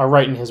are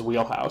right in his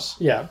wheelhouse.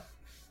 Yeah.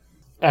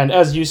 And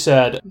as you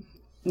said,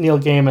 Neil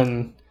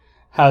Gaiman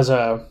has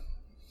a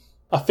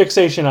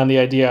fixation on the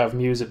idea of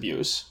muse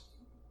abuse.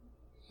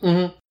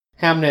 Mm-hmm.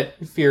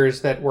 Hamnet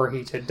fears that were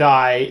he to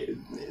die,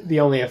 the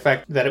only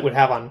effect that it would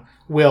have on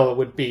Will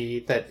would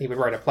be that he would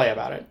write a play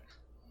about it.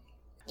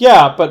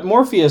 Yeah, but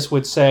Morpheus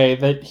would say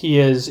that he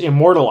is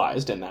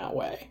immortalized in that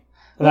way.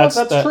 That's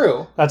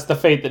true. That's the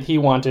fate that he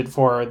wanted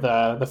for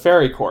the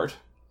fairy court.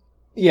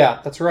 Yeah,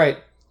 that's right.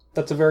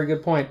 That's a very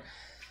good point.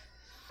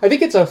 I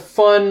think it's a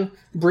fun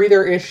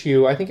breather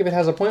issue. I think if it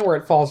has a point where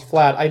it falls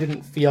flat, I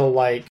didn't feel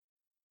like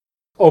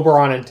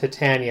Oberon and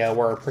Titania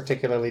were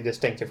particularly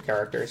distinctive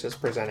characters as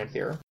presented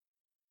here.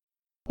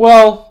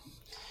 Well,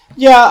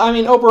 yeah, I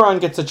mean, Oberon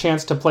gets a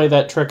chance to play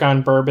that trick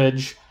on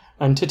Burbage,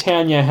 and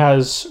Titania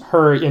has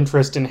her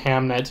interest in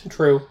Hamnet.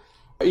 True.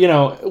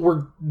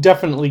 We're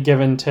definitely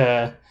given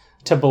to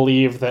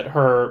believe that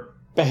her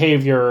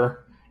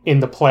behavior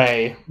in the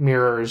play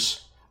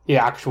mirrors the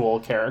actual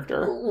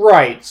character.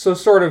 Right, so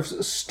sort of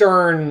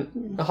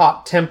stern,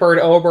 hot-tempered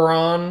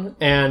Oberon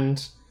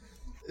and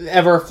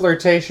ever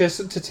flirtatious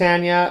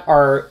Titania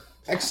are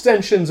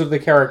extensions of the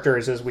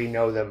characters as we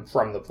know them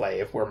from the play,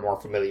 if we're more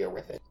familiar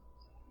with it.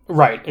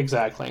 Right,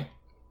 exactly.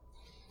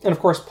 And of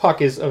course,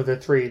 Puck is, of the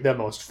three, the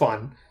most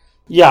fun.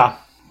 Yeah,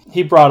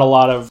 he brought a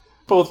lot of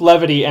both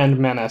levity and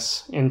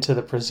menace into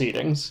the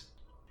proceedings.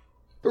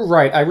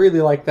 Right, I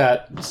really like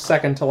that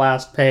second to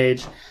last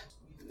page.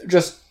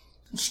 Just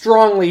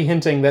strongly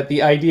hinting that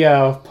the idea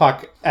of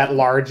Puck at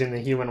large in the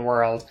human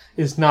world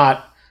is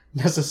not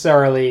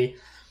necessarily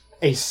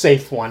a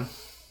safe one.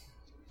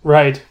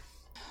 Right.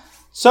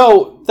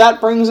 So, that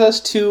brings us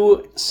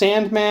to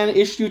Sandman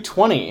issue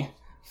 20,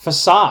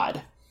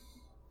 Facade.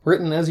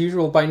 Written, as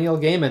usual, by Neil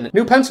Gaiman.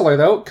 New penciler,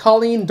 though,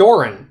 Colleen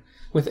Doran,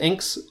 with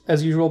inks,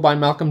 as usual, by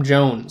Malcolm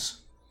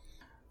Jones.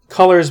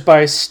 Colors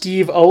by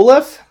Steve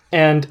Oliff,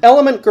 and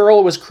Element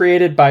Girl was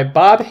created by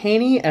Bob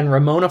Haney and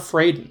Ramona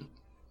Fraden.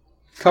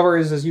 Cover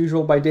is, as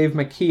usual, by Dave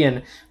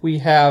McKeon. We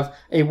have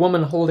a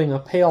woman holding a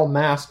pale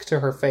mask to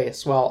her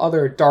face, while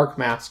other dark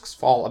masks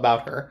fall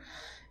about her.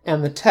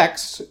 And the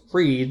text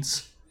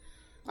reads,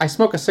 I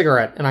smoke a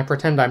cigarette, and I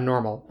pretend I'm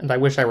normal, and I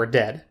wish I were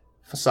dead.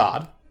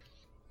 Facade.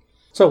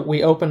 So,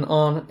 we open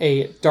on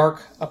a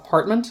dark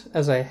apartment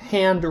as a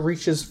hand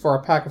reaches for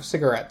a pack of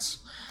cigarettes.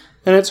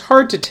 And it's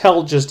hard to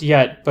tell just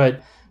yet,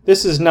 but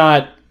this is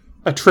not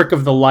a trick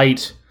of the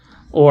light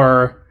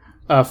or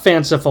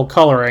fanciful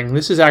coloring.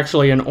 This is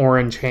actually an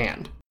orange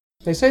hand.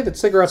 They say that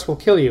cigarettes will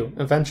kill you,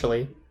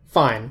 eventually.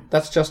 Fine.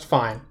 That's just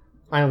fine.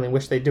 I only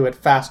wish they'd do it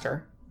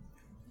faster.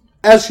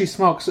 As she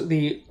smokes,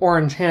 the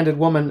orange-handed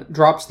woman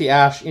drops the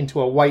ash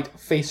into a white,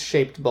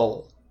 face-shaped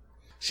bowl.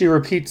 She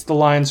repeats the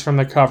lines from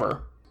the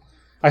cover.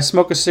 I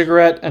smoke a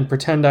cigarette and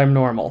pretend I'm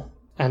normal,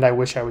 and I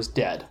wish I was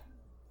dead.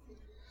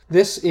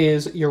 This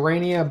is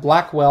Urania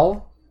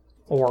Blackwell,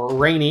 or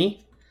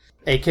Rainey,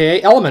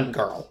 aka Element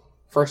Girl.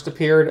 First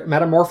appeared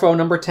Metamorpho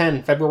number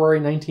 10, February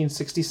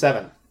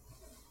 1967.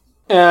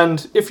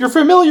 And if you're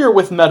familiar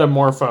with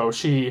Metamorpho,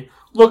 she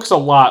looks a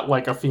lot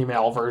like a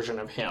female version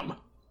of him.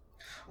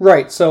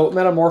 Right, so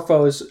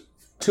Metamorpho's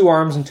 2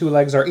 arms and 2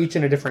 legs are each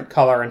in a different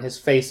color, and his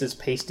face is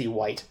pasty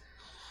white.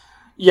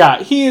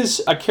 Yeah, he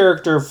is a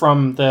character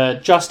from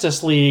the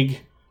Justice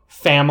League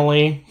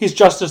family. He's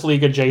Justice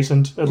League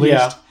adjacent, at least.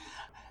 Yeah.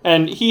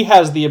 And he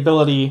has the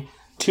ability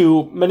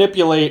to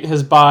manipulate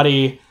his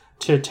body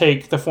to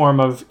take the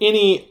form of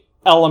any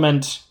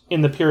element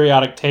in the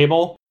periodic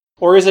table.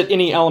 Or is it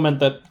any element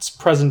that's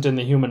present in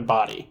the human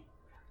body?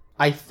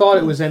 I thought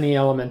it was any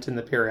element in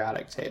the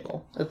periodic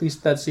table. At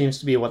least that seems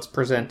to be what's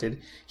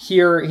presented.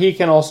 Here, he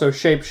can also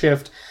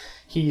shapeshift.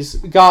 He's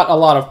got a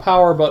lot of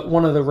power, but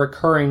one of the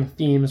recurring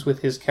themes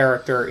with his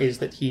character is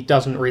that he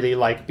doesn't really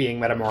like being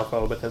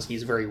metamorpho because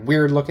he's very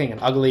weird-looking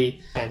and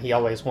ugly, and he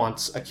always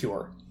wants a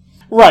cure.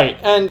 Right,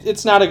 and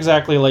it's not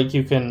exactly like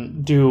you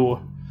can do...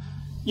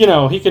 You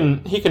know, he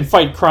can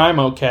fight crime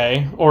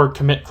okay, or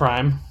commit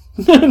crime.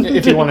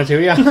 If you wanted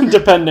to, yeah.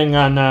 depending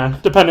on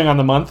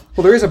the month.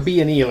 Well, there is a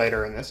B&E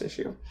later in this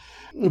issue.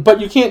 But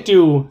you can't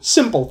do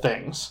simple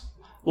things,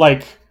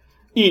 like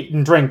eat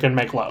and drink and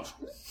make love.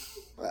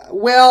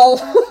 Well,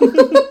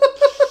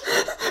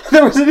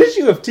 there was an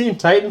issue of Teen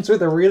Titans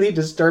with a really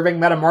disturbing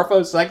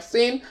metamorpho sex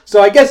scene,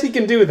 so I guess he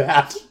can do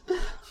that.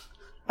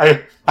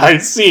 I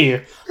see.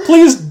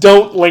 Please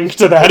don't link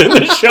to that in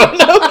the show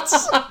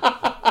notes.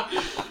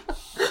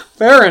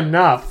 Fair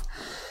enough.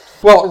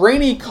 Well,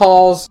 Rainey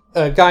calls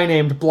a guy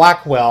named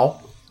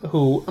Blackwell,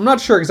 who, I'm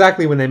not sure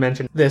exactly when they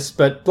mentioned this,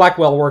 but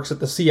Blackwell works at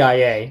the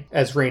CIA,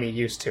 as Rainey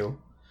used to.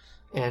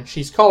 And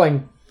she's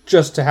calling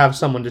just to have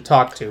someone to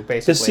talk to,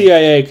 basically. The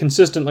CIA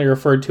consistently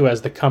referred to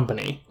as the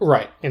company.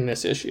 Right. In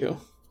this issue.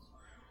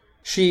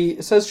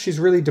 She says she's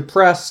really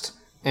depressed,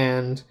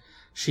 and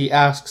she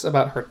asks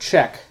about her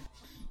check.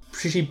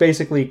 She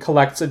basically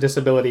collects a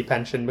disability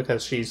pension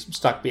because she's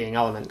stuck being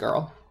Element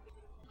Girl.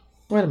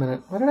 Wait a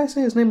minute. Why did I say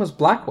his name was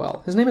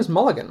Blackwell? His name is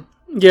Mulligan.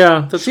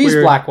 Yeah, that's She's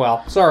weird.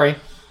 Blackwell. Sorry.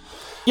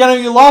 Yeah, no,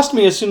 you lost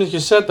me as soon as you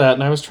said that,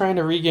 and I was trying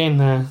to regain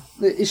the...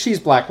 She's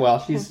Blackwell.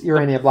 She's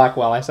Urania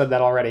Blackwell. I said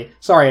that already.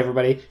 Sorry,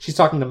 everybody. She's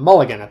talking to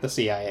Mulligan at the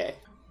CIA.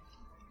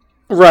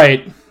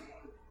 Right.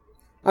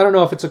 I don't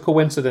know if it's a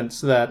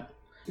coincidence that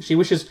she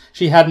wishes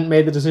she hadn't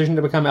made the decision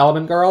to become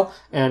Element Girl,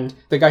 and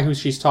the guy who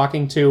she's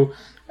talking to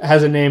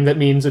has a name that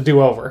means a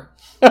do-over.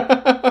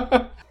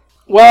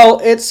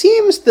 Well, it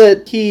seems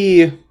that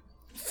he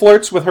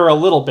flirts with her a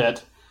little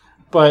bit,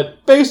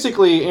 but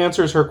basically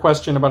answers her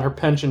question about her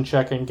pension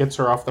check and gets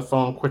her off the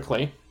phone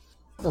quickly.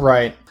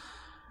 Right.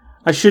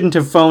 I shouldn't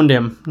have phoned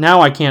him. Now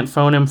I can't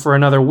phone him for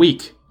another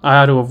week. I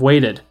ought to have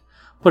waited.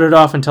 Put it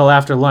off until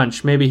after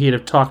lunch. Maybe he'd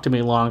have talked to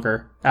me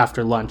longer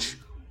after lunch.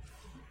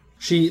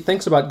 She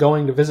thinks about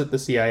going to visit the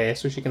CIA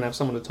so she can have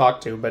someone to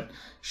talk to, but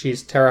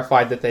she's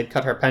terrified that they'd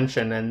cut her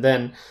pension, and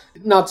then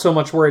not so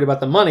much worried about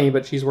the money,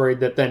 but she's worried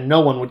that then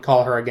no one would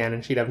call her again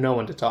and she'd have no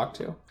one to talk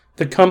to.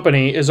 The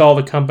company is all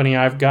the company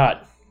I've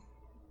got.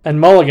 And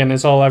Mulligan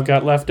is all I've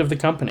got left of the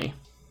company.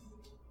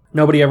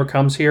 Nobody ever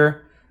comes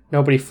here.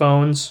 Nobody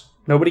phones.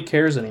 Nobody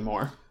cares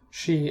anymore.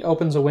 She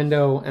opens a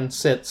window and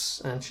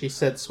she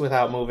sits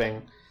without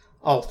moving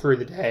all through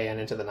the day and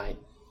into the night.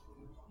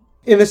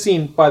 In the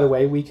scene, by the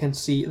way, we can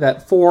see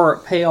that 4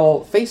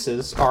 pale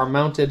faces are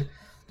mounted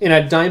in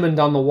a diamond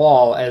on the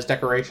wall as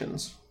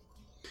decorations.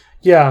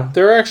 Yeah,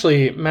 there are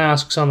actually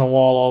masks on the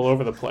wall all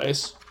over the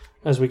place,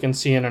 as we can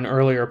see in an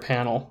earlier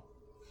panel.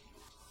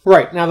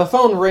 Right, now the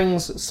phone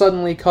rings,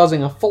 suddenly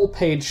causing a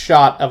full-page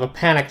shot of a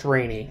panicked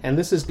Rainey, and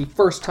this is the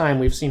first time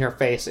we've seen her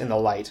face in the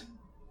light.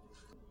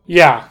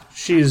 Yeah,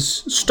 she's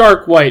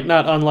stark white,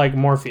 not unlike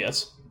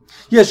Morpheus.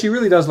 Yeah, she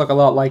really does look a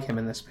lot like him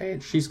in this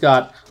page. She's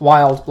got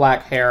wild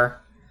black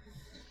hair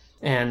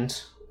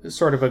and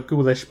sort of a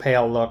ghoulish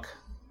pale look.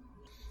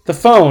 The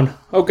phone!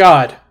 Oh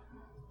God!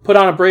 Put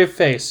on a brave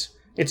face.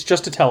 It's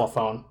just a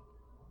telephone.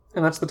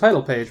 And that's the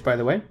title page, by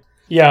the way.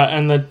 Yeah,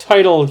 and the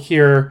title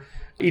here,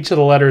 each of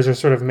the letters are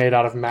sort of made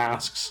out of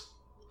masks.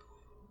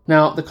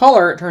 Now, the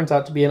caller turns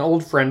out to be an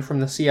old friend from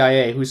the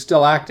CIA who's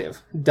still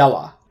active,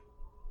 Della.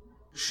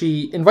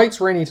 She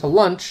invites Rainey to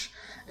lunch,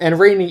 and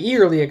Rainey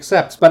eagerly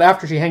accepts, but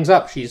after she hangs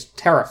up, she's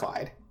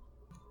terrified.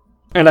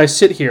 And I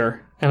sit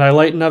here, and I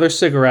light another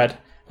cigarette,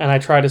 and I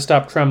try to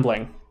stop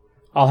trembling.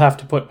 I'll have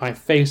to put my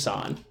face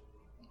on.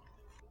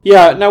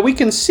 Yeah, now we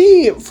can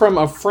see from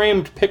a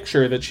framed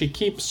picture that she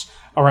keeps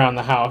around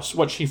the house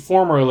what she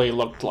formerly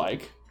looked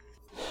like.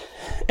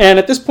 And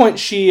at this point,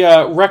 she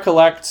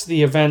recollects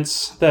the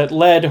events that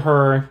led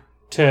her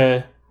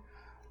to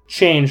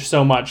change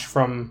so much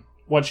from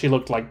what she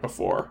looked like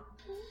before.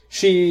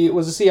 She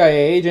was a CIA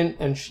agent,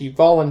 and she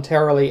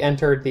voluntarily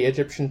entered the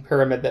Egyptian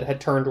pyramid that had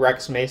turned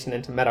Rex Mason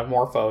into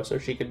Metamorpho so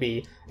she could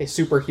be a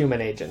superhuman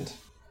agent.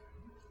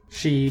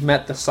 She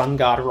met the sun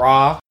god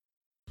Ra,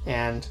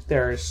 and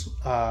there's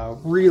a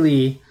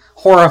really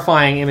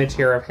horrifying image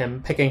here of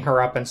him picking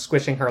her up and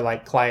squishing her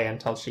like clay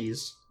until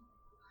she's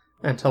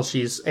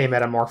a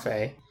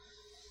metamorphe.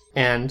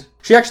 And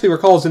she actually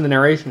recalls in the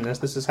narration as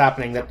this is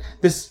happening that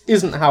this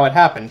isn't how it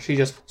happened. She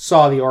just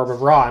saw the orb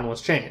of Ra and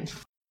was changed.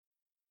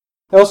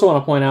 I also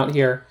want to point out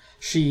here,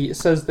 she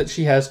says that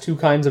she has 2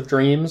 kinds of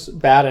dreams,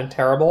 bad and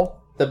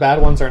terrible. The bad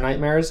ones are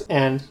nightmares,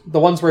 and the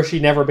ones where she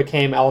never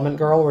became Element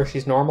Girl, where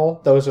she's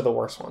normal, those are the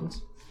worst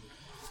ones.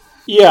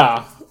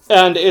 Yeah,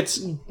 and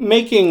it's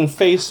making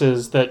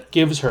faces that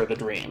gives her the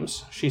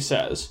dreams, she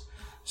says.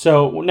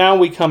 So now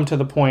we come to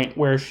the point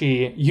where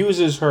she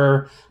uses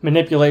her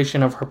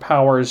manipulation of her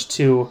powers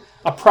to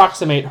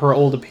approximate her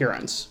old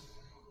appearance.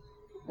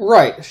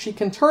 Right, she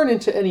can turn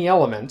into any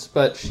element,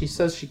 but she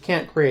says she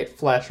can't create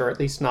flesh, or at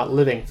least not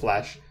living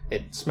flesh.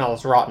 It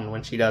smells rotten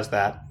when she does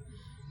that.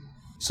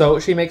 So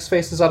she makes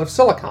faces out of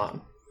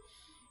silicon.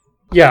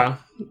 Yeah,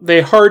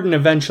 they harden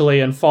eventually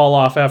and fall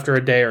off after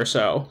a day or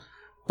so,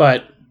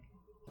 but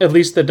at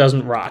least that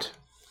doesn't rot.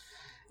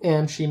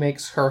 And she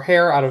makes her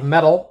hair out of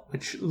metal,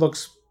 which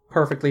looks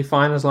perfectly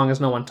fine as long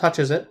as no one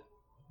touches it.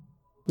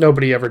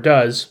 Nobody ever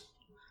does.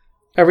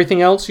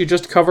 Everything else you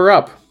just cover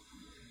up.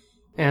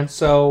 And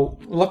so,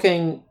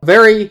 looking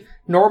very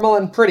normal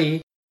and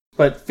pretty,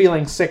 but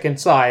feeling sick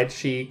inside,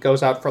 she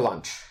goes out for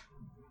lunch.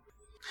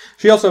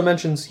 She also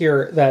mentions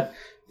here that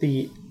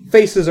the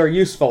faces are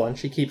useful and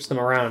she keeps them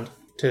around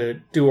to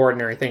do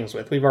ordinary things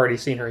with. We've already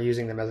seen her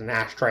using them as an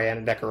ashtray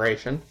and a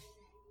decoration.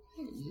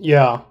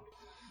 Yeah.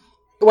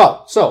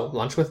 Well, so,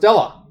 lunch with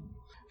Della.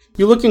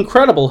 You look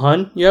incredible,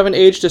 hun. You haven't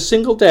aged a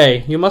single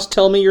day. You must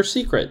tell me your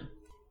secret.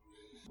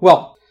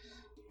 Well,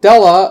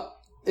 Della,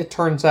 it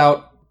turns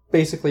out,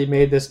 basically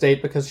made this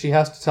date because she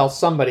has to tell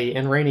somebody,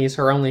 and Rainey's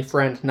her only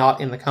friend not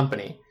in the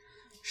company.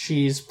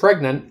 She's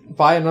pregnant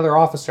by another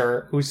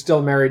officer who's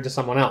still married to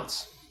someone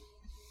else.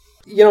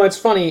 You know, it's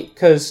funny,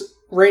 because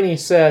Rainey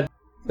said,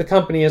 the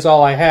company is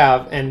all I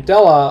have, and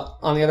Della,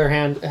 on the other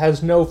hand,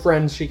 has no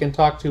friends she can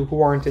talk to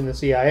who aren't in the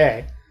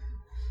CIA.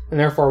 And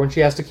therefore, when she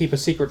has to keep a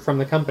secret from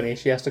the company,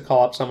 she has to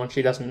call up someone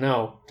she doesn't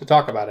know to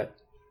talk about it.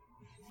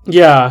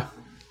 Yeah.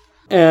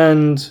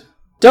 And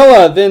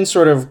Della then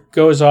sort of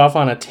goes off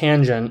on a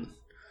tangent.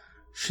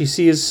 She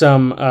sees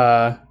some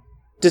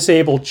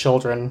disabled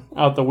children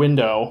out the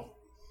window.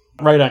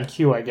 Right on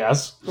cue, I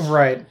guess.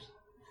 Right.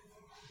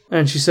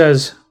 And she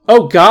says,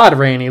 "Oh God,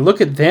 Rainey,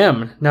 look at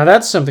them. Now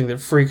that's something that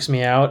freaks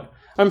me out.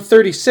 I'm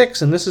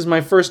 36 and this is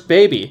my first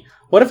baby.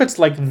 What if it's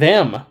like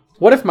them?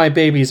 What if my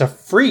baby's a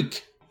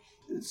freak?"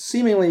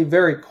 Seemingly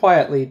very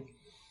quietly,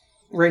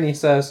 Rainey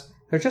says,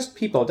 "They're just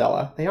people,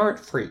 Della. They aren't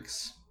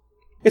freaks."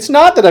 It's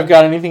not that I've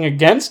got anything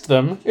against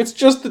them. It's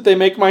just that they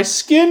make my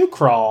skin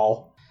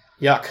crawl.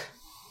 Yuck.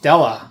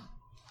 Della.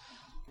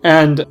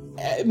 And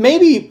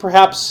maybe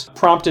perhaps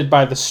prompted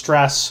by the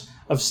stress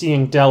of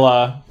seeing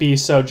Della be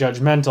so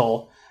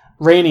judgmental,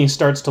 Rainey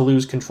starts to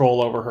lose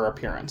control over her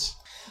appearance.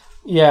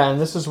 Yeah, and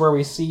this is where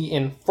we see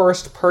in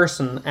first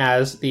person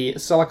as the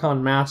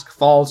silicone mask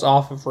falls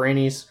off of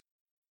Rainey's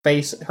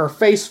face. Her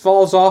face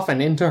falls off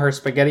and into her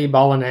spaghetti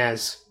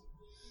bolognese.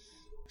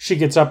 She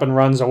gets up and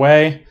runs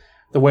away.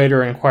 The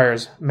waiter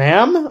inquires,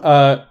 "Ma'am,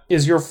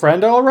 is your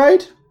friend all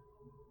right?"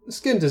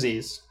 Skin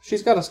disease.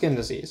 She's got a skin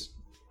disease.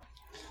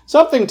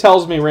 Something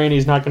tells me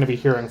Rainey's not going to be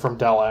hearing from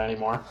Della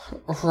anymore.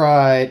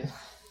 Right.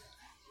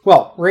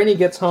 Well, Rainey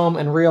gets home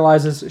and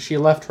realizes she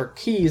left her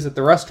keys at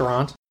the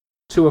restaurant.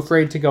 Too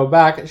afraid to go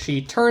back,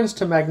 she turns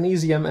to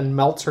magnesium and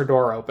melts her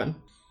door open.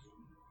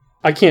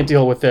 I can't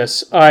deal with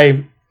this.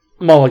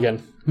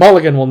 Mulligan.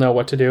 Mulligan will know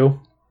what to do.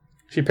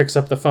 She picks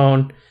up the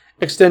phone.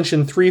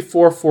 Extension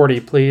 3440,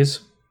 please.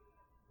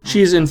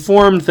 She's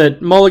informed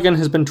that Mulligan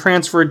has been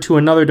transferred to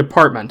another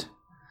department.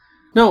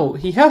 No,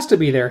 he has to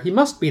be there. He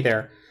must be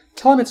there.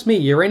 Tell him it's me,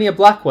 Urania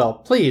Blackwell.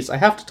 Please, I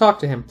have to talk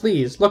to him.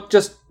 Please, look,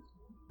 just...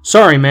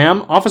 Sorry,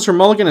 ma'am. Officer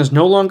Mulligan is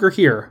no longer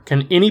here.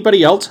 Can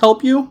anybody else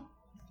help you?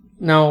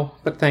 No,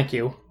 but thank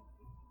you.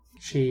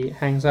 She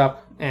hangs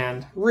up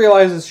and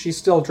realizes she's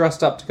still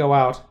dressed up to go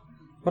out.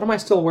 What am I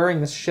still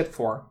wearing this shit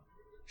for?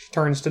 She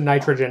turns to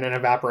nitrogen and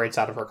evaporates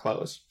out of her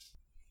clothes.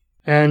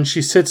 And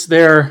she sits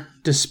there,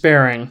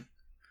 despairing.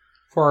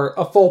 For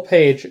a full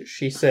page,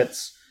 she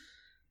sits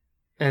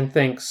and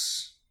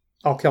thinks,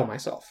 I'll kill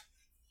myself.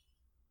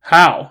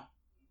 How?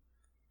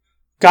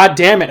 God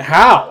damn it,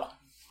 how?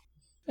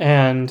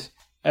 And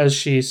as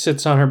she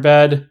sits on her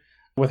bed,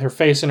 with her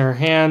face in her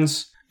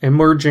hands,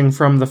 emerging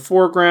from the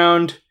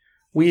foreground,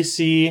 we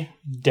see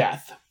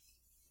death.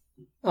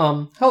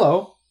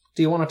 Hello.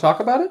 Do you want to talk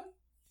about it?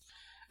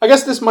 I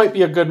guess this might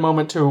be a good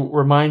moment to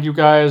remind you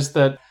guys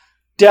that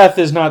Death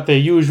is not the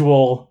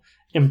usual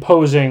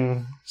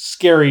imposing,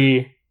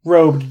 scary,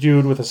 robed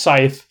dude with a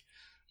scythe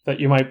that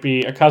you might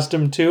be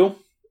accustomed to.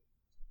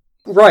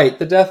 Right,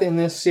 the Death in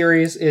this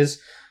series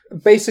is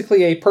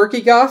basically a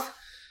perky goth,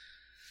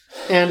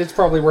 and it's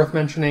probably worth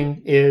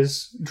mentioning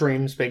is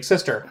Dream's big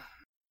sister.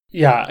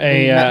 Yeah,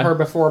 We met her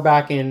before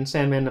back in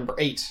Sandman number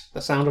 8,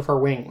 The Sound of Her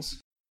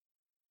Wings.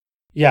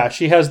 Yeah,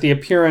 she has the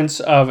appearance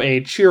of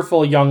a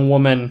cheerful young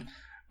woman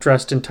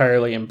dressed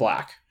entirely in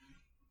black.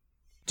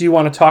 Do you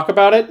want to talk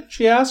about it?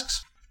 She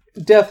asks.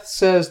 Death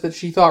says that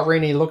she thought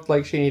Rainey looked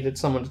like she needed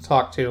someone to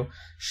talk to.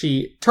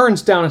 She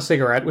turns down a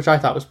cigarette, which I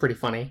thought was pretty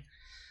funny.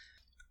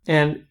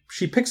 And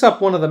she picks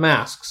up one of the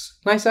masks.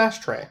 Nice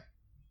ashtray.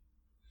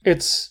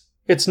 It's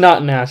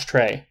not an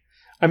ashtray.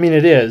 I mean,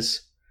 it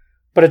is.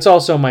 But it's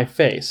also my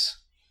face.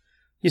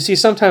 You see,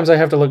 sometimes I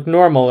have to look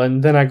normal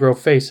and then I grow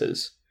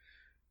faces.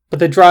 But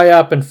they dry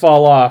up and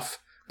fall off,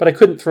 but I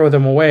couldn't throw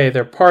them away.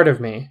 They're part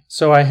of me,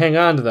 so I hang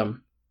on to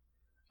them.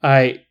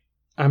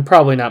 I'm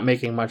probably not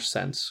making much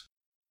sense.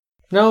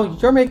 No,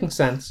 you're making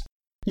sense.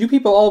 You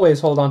people always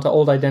hold on to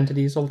old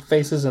identities, old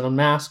faces, and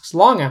masks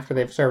long after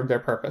they've served their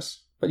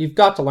purpose. But you've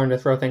got to learn to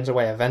throw things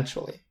away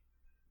eventually.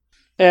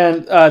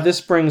 And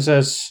this brings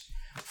us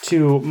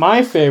to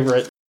my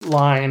favorite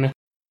line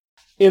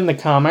in the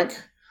comic,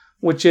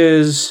 which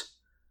is,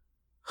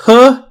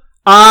 huh,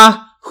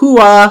 ah,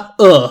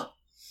 hua,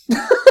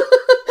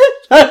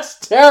 That's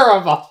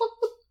terrible.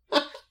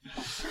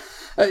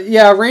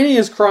 Yeah, Rainey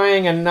is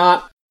crying and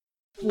not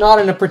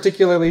in a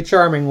particularly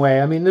charming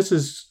way. I mean, this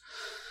is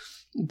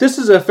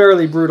a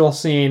fairly brutal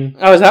scene.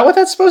 Oh, is that what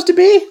that's supposed to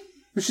be?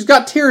 She's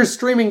got tears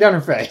streaming down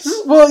her face.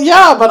 Well,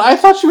 yeah, but I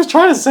thought she was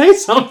trying to say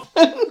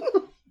something.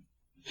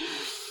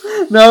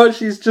 No,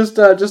 she's just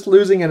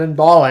losing it and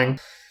bawling.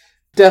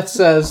 Death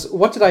says,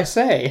 "What did I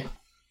say?"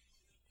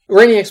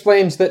 Rainey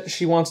explains that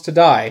she wants to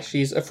die.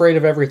 She's afraid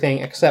of everything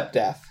except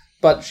death,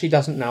 but she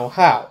doesn't know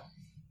how.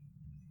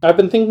 I've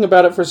been thinking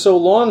about it for so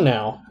long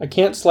now. I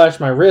can't slash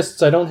my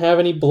wrists, I don't have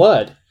any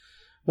blood.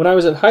 When I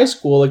was at high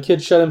school, a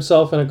kid shut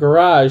himself in a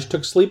garage,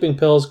 took sleeping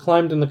pills,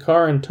 climbed in the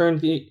car, and turned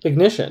the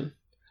ignition.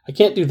 I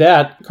can't do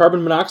that.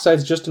 Carbon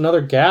monoxide's just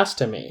another gas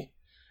to me.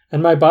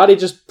 And my body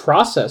just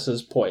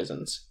processes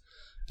poisons.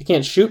 I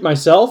can't shoot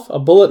myself. A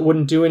bullet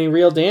wouldn't do any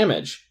real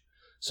damage.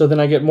 So then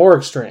I get more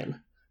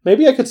extreme.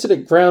 Maybe I could sit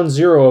at ground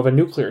zero of a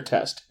nuclear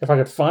test, if I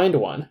could find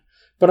one.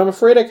 But I'm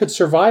afraid I could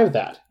survive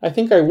that. I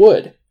think I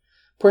would.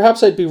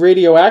 Perhaps I'd be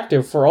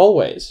radioactive for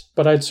always,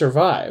 but I'd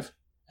survive.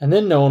 And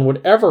then no one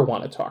would ever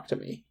want to talk to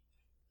me.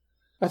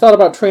 I thought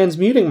about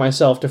transmuting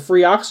myself to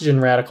free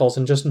oxygen radicals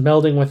and just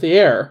melding with the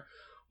air.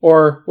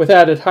 Or, with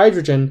added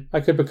hydrogen, I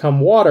could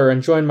become water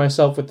and join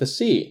myself with the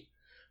sea.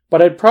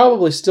 But I'd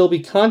probably still be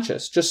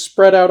conscious, just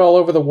spread out all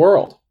over the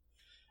world.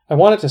 I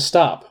want it to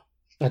stop.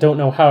 I don't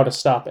know how to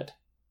stop it.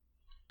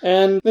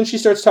 And then she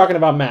starts talking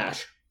about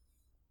MASH.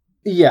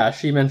 Yeah,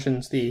 she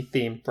mentions the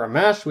theme from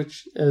MASH,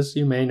 which, as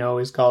you may know,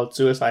 is called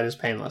Suicide is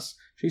Painless.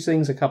 She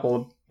sings a couple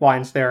of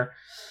lines there.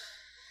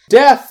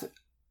 Death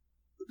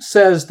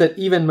says that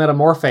even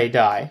Metamorphae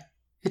die.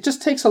 It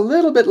just takes a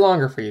little bit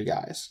longer for you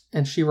guys.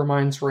 And she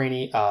reminds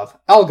Rainey of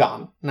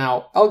Elgon.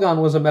 Now,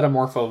 Elgon was a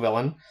Metamorpho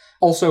villain,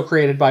 also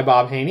created by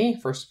Bob Haney.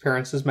 First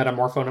appearance is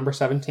Metamorpho number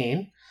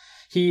 17.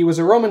 He was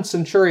a Roman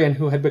centurion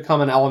who had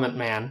become an element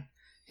man.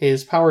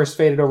 His powers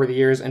faded over the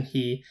years, and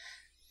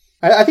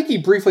I think he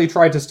briefly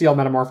tried to steal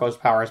Metamorpho's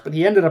powers, but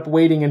he ended up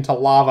wading into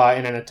lava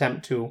in an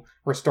attempt to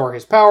restore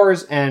his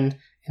powers, and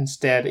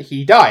instead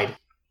he died.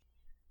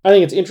 I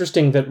think it's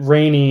interesting that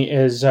Rainey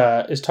is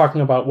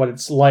talking about what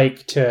it's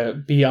like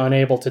to be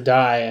unable to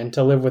die and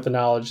to live with the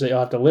knowledge that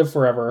you'll have to live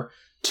forever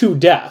to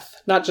death.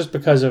 Not just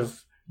because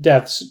of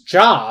death's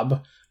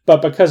job,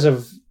 but because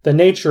of the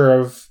nature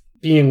of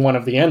being one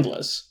of the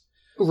endless.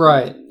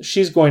 Right.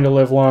 She's going to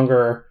live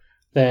longer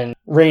than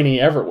Rainey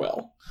ever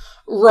will.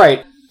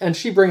 Right. And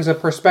she brings a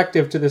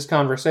perspective to this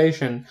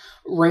conversation.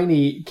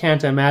 Rainey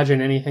can't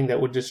imagine anything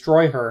that would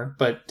destroy her,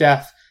 but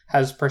Death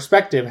has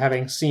perspective,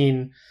 having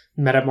seen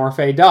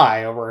Metamorphae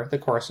die over the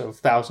course of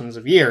thousands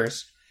of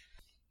years.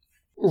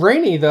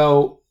 Rainey,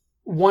 though,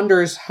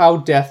 wonders how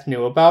Death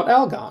knew about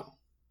Elgon.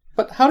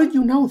 But how did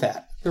you know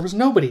that? There was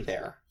nobody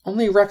there.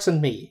 Only Rex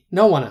and me.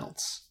 No one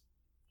else.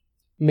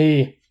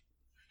 Me.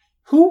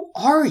 Who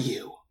are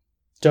you?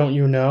 Don't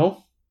you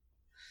know?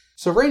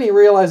 So Rainey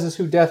realizes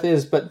who Death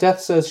is, but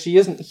Death says she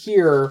isn't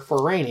here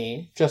for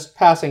Rainey, just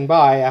passing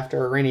by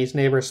after Rainey's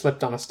neighbor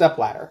slipped on a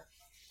stepladder.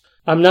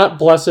 I'm not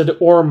blessed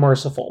or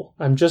merciful.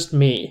 I'm just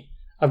me.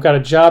 I've got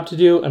a job to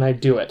do, and I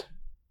do it.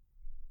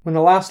 When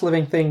the last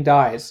living thing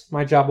dies,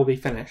 my job will be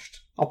finished.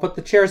 I'll put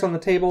the chairs on the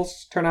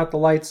tables, turn out the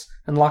lights,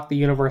 and lock the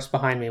universe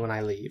behind me when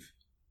I leave.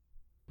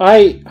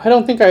 I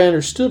don't think I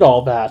understood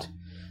all that.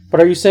 But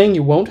are you saying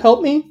you won't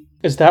help me?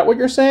 Is that what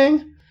you're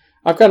saying?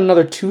 I've got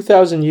another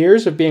 2,000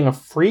 years of being a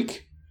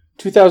freak?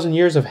 2,000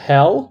 years of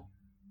hell?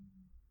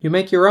 You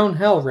make your own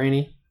hell,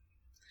 Rainey.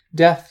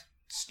 Death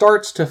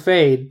starts to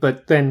fade,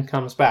 but then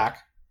comes back.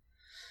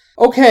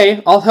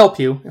 Okay, I'll help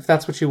you, if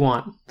that's what you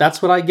want.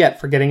 That's what I get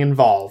for getting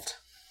involved.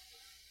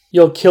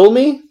 You'll kill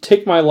me?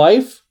 Take my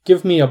life?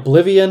 Give me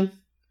oblivion?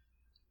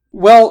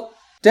 Well,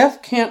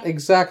 Death can't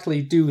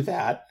exactly do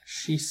that.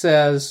 She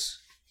says,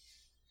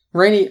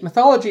 Rainey,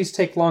 mythologies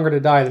take longer to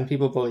die than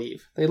people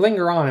believe. They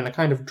linger on in a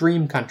kind of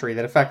dream country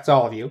that affects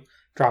all of you,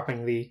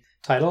 dropping the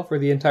title for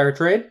the entire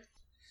trade.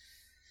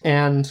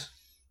 And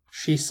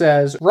she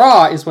says,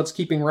 Ra is what's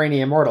keeping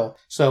Rainey immortal,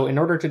 so in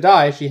order to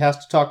die, she has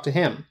to talk to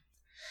him.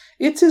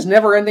 It's his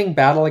never-ending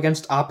battle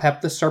against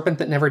Apep, the serpent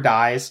that never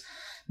dies.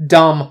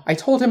 Dumb. I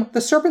told him,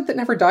 the serpent that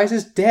never dies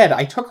is dead.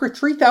 I took her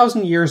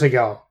 3,000 years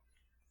ago.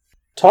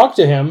 Talk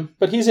to him,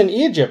 but he's in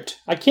Egypt.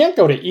 I can't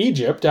go to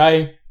Egypt,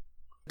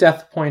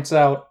 Death points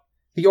out,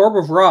 the orb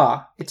of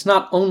Ra, it's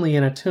not only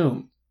in a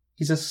tomb.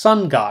 He's a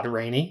sun god,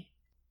 Rainey.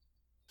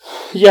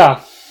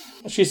 Yeah.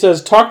 She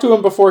says, talk to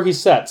him before he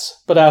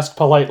sets, but ask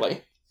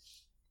politely.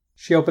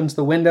 She opens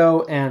the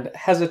window and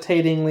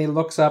hesitatingly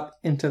looks up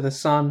into the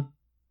sun.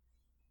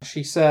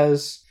 She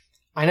says,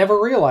 I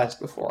never realized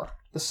before.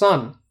 The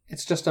sun,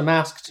 it's just a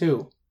mask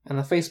too, and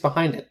the face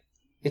behind it.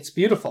 It's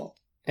beautiful.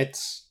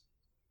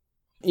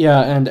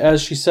 Yeah, and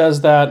as she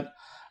says that,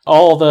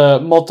 all the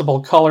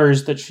multiple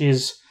colors that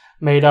she's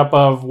made up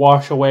of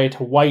wash away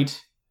to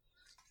white.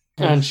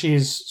 and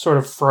she's sort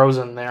of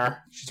frozen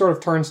there. She sort of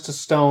turns to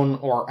stone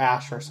or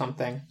ash or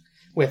something,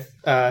 with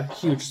a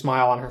huge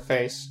smile on her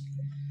face,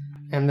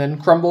 and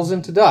then crumbles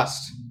into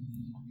dust.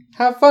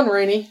 Have fun,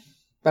 Rainey.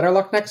 Better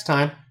luck next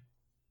time.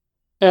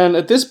 And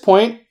at this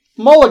point,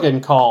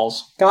 Mulligan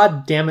calls.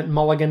 God damn it,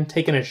 Mulligan,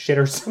 taking a shit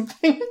or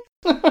something.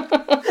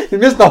 You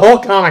missed the whole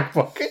comic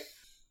book.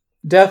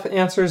 Death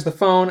answers the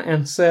phone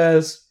and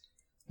says,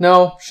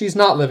 "No, she's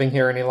not living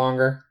here any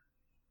longer."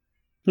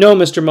 "No,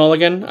 Mr.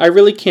 Mulligan, I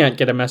really can't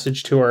get a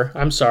message to her.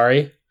 I'm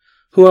sorry.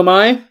 Who am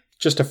I?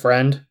 Just a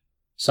friend.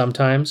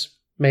 Sometimes.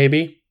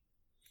 Maybe.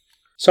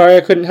 Sorry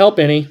I couldn't help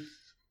any.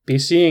 Be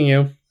seeing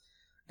you."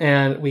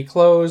 And we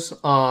close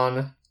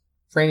on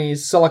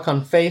Franny's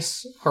silicone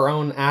face, her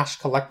own ash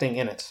collecting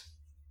in it.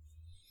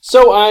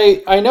 So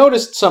I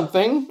noticed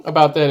something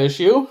about that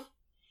issue.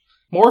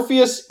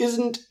 Morpheus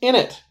isn't in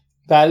it.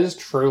 That is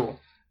true.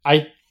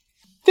 I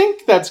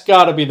think that's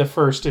got to be the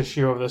first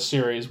issue of this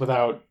series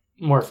without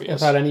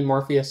Morpheus. Without any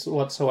Morpheus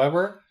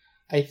whatsoever.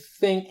 I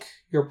think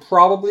you're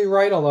probably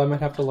right, although I might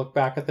have to look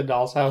back at the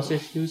Doll's House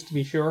issues to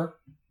be sure.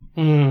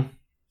 Hmm.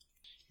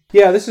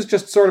 Yeah, this is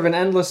just sort of an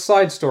endless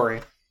side story.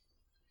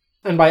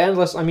 And by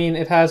endless, I mean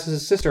it has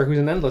his sister who's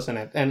an endless in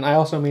it. And I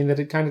also mean that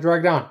it kind of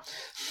dragged on.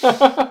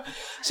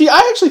 See,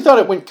 I actually thought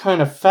it went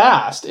kind of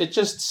fast. It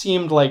just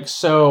seemed like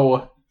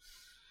so,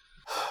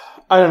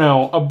 I don't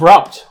know,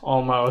 abrupt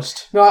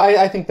almost. No,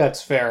 I think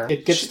that's fair.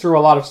 It gets through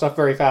a lot of stuff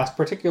very fast,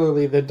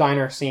 particularly the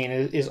diner scene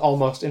is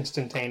almost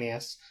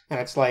instantaneous.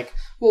 And it's like,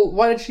 well,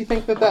 why did she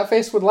think that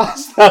face would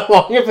last that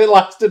long if it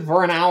lasted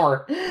for an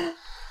hour?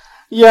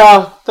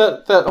 Yeah,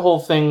 that whole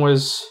thing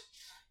was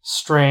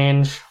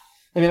strange.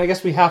 I mean, I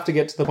guess we have to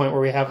get to the point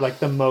where we have, like,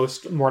 the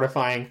most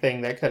mortifying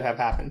thing that could have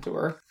happened to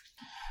her.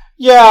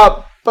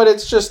 Yeah, but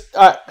it's just,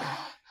 I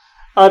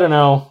don't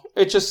know.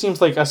 It just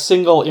seems like a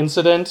single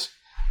incident,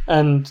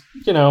 and,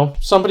 you know,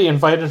 somebody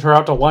invited her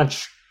out to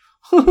lunch.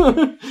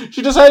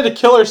 She decided to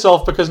kill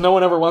herself because no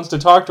one ever wants to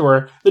talk to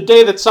her the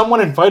day that someone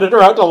invited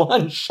her out to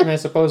lunch. And I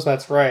suppose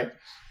that's right.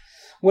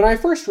 When I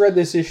first read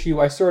this issue,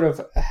 I sort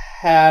of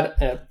had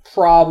a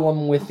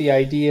problem with the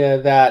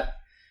idea that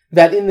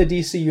in the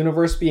DC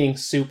universe being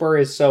super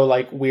is so,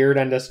 like, weird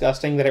and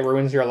disgusting that it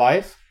ruins your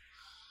life.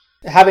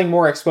 Having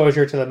more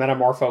exposure to the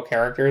Metamorpho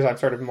characters, I'm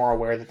sort of more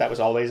aware that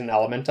was always an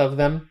element of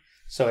them,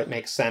 so it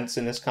makes sense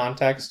in this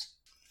context.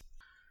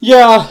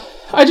 Yeah,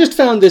 I just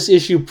found this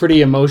issue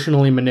pretty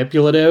emotionally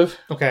manipulative.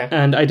 Okay.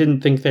 And I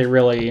didn't think they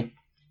really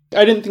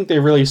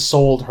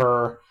sold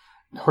her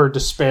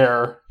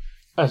despair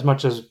as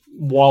much as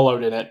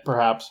wallowed in it,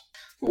 perhaps.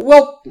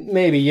 Well,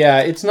 maybe, yeah.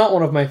 It's not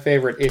one of my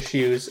favorite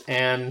issues,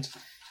 and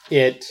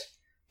it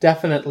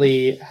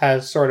definitely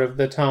has sort of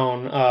the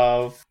tone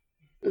of,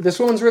 this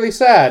woman's really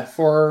sad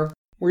for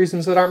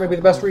reasons that aren't maybe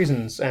the best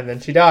reasons, and then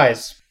she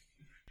dies.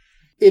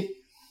 It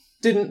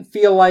didn't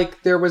feel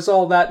like there was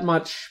all that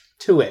much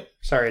to it,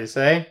 sorry to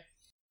say.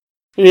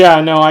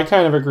 Yeah, no, I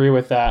kind of agree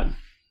with that.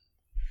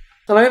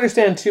 And I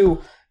understand,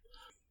 too,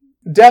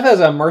 Death as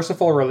a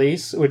merciful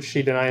release, which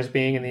she denies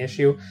being in the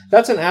issue,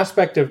 that's an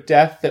aspect of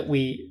Death that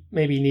we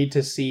maybe need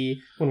to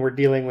see when we're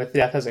dealing with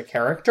Death as a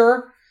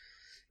character.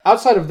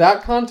 Outside of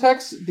that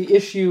context, the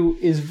issue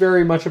is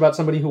very much about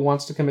somebody who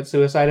wants to commit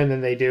suicide, and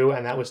then they do,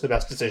 and that was the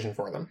best decision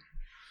for them.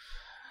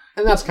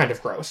 And that's kind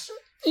of gross.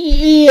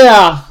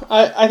 Yeah,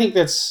 I think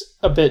that's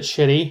a bit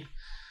shitty.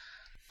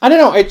 I don't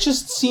know, it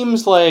just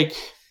seems like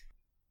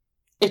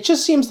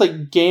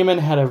Gaiman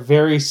had a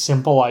very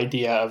simple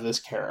idea of this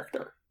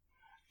character.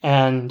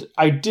 And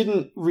I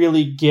didn't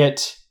really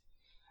get...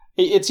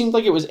 It seemed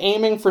like it was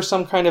aiming for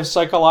some kind of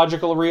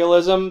psychological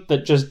realism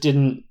that just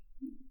didn't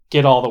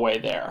get all the way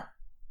there.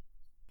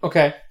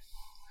 Okay.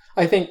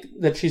 I think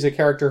that she's a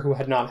character who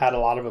had not had a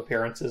lot of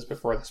appearances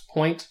before this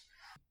point.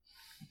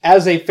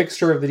 As a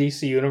fixture of the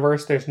DC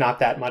universe, there's not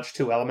that much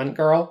to Element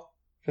Girl.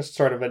 Just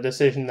sort of a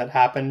decision that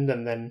happened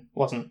and then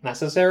wasn't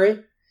necessary.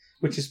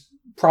 Which is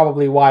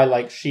probably why,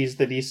 like, she's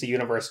the DC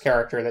universe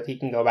character that he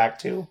can go back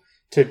to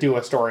do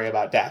a story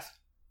about Death.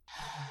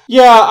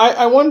 Yeah,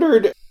 I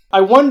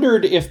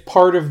wondered if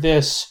part of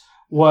this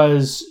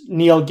was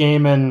Neil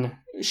Gaiman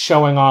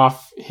showing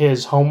off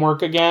his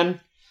homework again,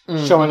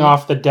 showing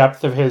off the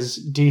depth of his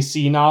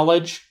DC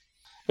knowledge,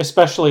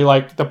 especially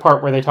like the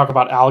part where they talk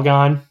about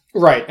Algon.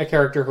 Right, a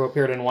character who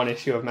appeared in one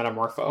issue of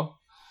Metamorpho.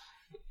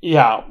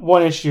 Yeah,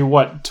 one issue,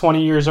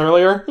 20 years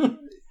earlier?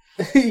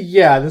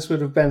 Yeah, this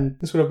would have been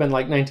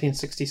like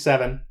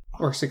 1967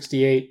 or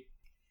 68.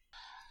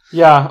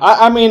 Yeah,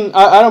 I mean,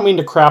 I don't mean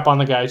to crap on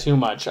the guy too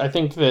much. I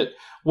think that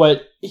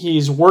what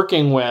he's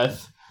working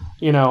with,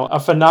 you know, a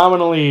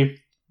phenomenally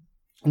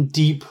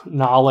deep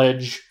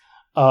knowledge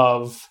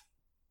of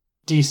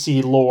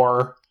DC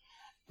lore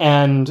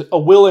and a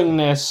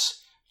willingness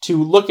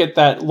to look at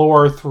that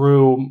lore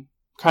through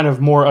kind of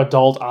more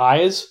adult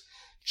eyes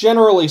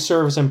generally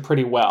serves him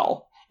pretty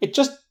well. It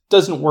just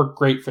doesn't work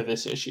great for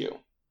this issue.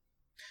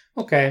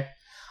 Okay.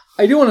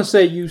 I do want to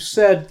say, you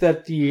said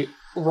that the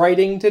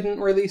writing didn't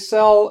really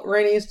sell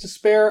Rainey's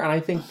Despair, and I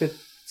think that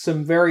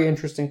some very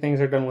interesting things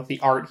are done with the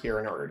art here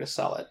in order to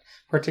sell it.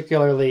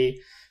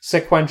 Particularly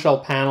sequential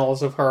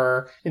panels of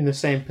her in the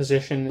same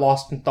position,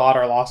 lost in thought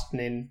or lost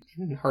in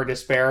her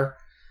despair.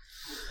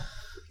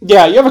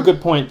 Yeah, you have a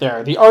good point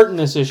there. The art in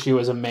this issue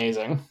is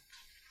amazing.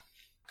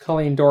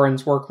 Colleen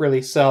Doran's work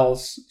really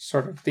sells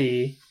sort of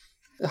the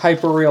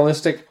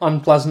hyper-realistic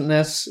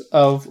unpleasantness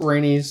of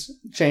Rainey's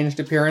changed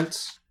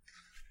appearance.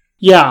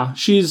 Yeah,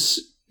 she's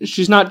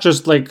not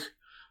just like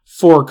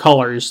 4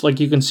 colors. Like,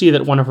 you can see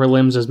that one of her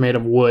limbs is made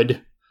of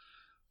wood,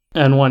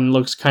 and one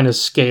looks kind of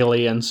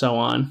scaly and so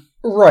on.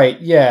 Right,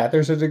 yeah.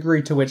 There's a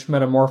degree to which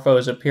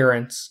Metamorpho's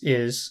appearance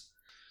is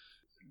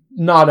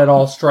not at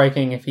all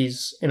striking if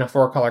he's in a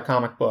 4-color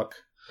comic book,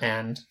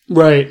 and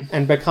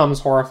becomes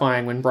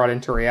horrifying when brought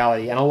into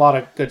reality. And a lot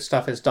of good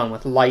stuff is done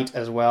with light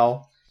as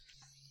well.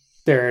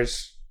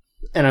 There's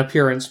an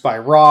appearance by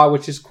Ra,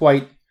 which is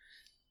quite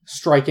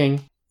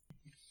striking.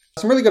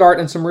 Some really good art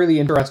and some really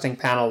interesting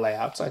panel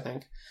layouts, I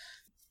think,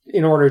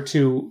 in order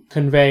to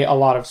convey a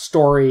lot of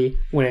story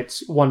when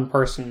it's one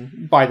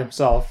person by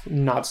themselves,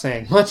 not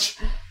saying much.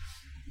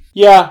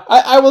 Yeah,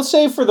 I will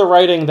say for the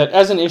writing that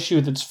as an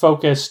issue that's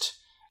focused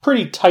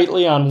pretty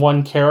tightly on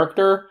one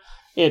character,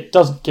 it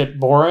doesn't get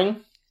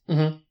boring.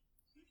 Mm-hmm.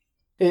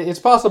 It's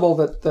possible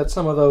that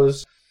some of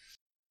those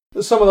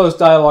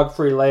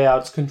dialogue-free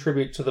layouts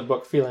contribute to the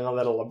book feeling a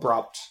little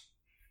abrupt.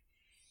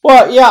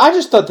 Well, yeah, I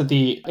just thought that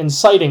the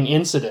inciting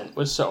incident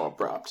was so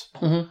abrupt.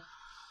 Mm-hmm.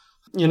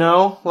 You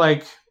know,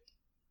 like,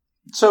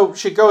 so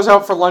she goes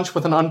out for lunch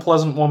with an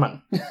unpleasant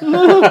woman.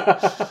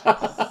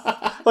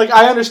 Like,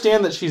 I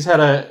understand that she's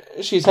had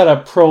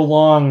a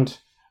prolonged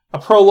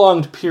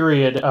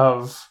period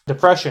of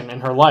depression in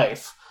her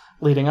life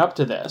leading up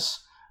to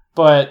this.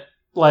 But,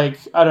 like,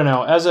 I don't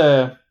know, as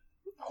a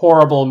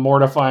horrible,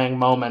 mortifying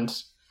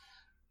moment,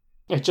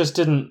 it just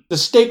didn't, the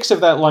stakes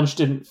of that lunch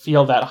didn't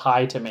feel that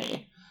high to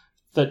me,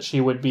 that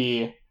she would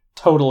be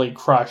totally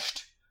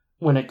crushed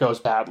when it goes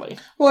badly.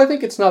 Well, I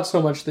think it's not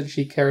so much that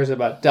she cares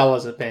about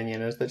Della's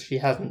opinion as that she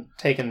hasn't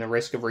taken the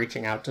risk of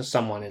reaching out to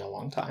someone in a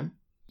long time.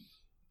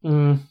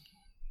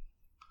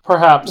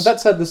 Perhaps. That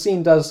said, the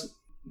scene does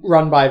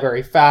run by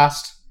very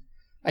fast.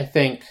 I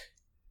think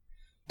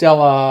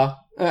Della...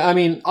 I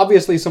mean,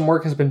 obviously some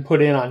work has been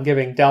put in on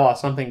giving Della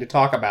something to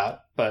talk about,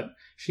 but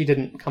she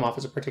didn't come off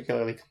as a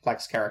particularly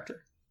complex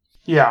character.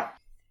 Yeah.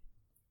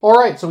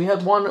 Alright, so we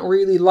had one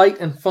really light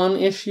and fun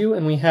issue,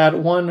 and we had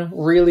one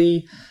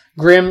really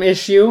grim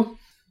issue.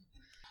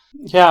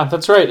 Yeah,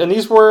 that's right. And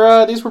these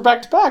were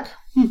back-to-back.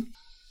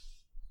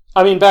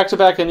 I mean,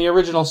 back-to-back in the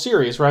original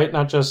series, right?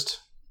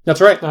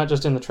 That's right. Not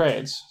just in the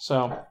trades,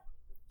 so...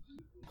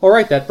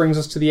 Alright, that brings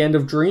us to the end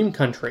of Dream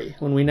Country.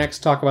 When we next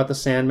talk about the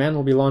Sandman,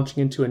 we'll be launching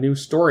into a new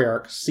story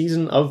arc,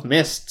 Season of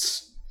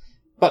Mists.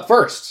 But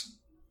first...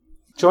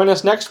 join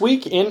us next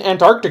week in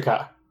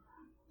Antarctica.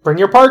 Bring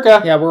your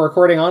parka. Yeah, we're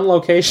recording on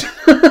location.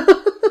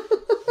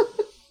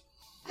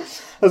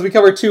 As we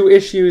cover 2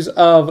 issues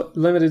of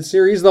limited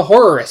series, The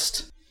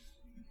Horrorist.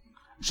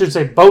 I should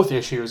say both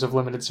issues of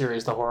limited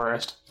series, The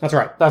Horrorist. That's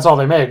right. That's all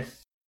they made.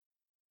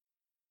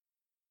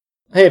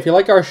 Hey, if you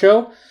like our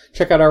show,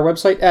 check out our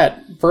website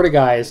at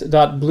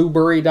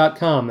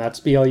vertiguys.blueberry.com. That's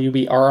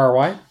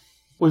BLUBRRY.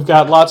 We've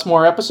got lots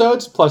more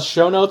episodes, plus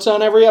show notes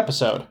on every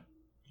episode.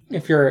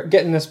 If you're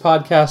getting this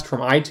podcast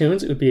from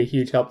iTunes, it would be a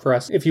huge help for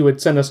us if you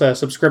would send us a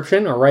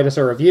subscription or write us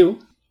a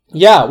review.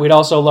 Yeah, we'd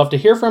also love to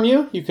hear from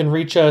you. You can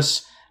reach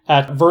us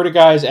at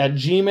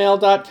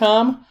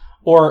vertiguys@gmail.com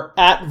or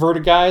at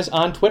vertiguys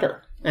on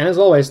Twitter. And as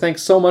always,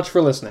 thanks so much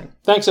for listening.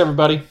 Thanks,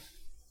 everybody.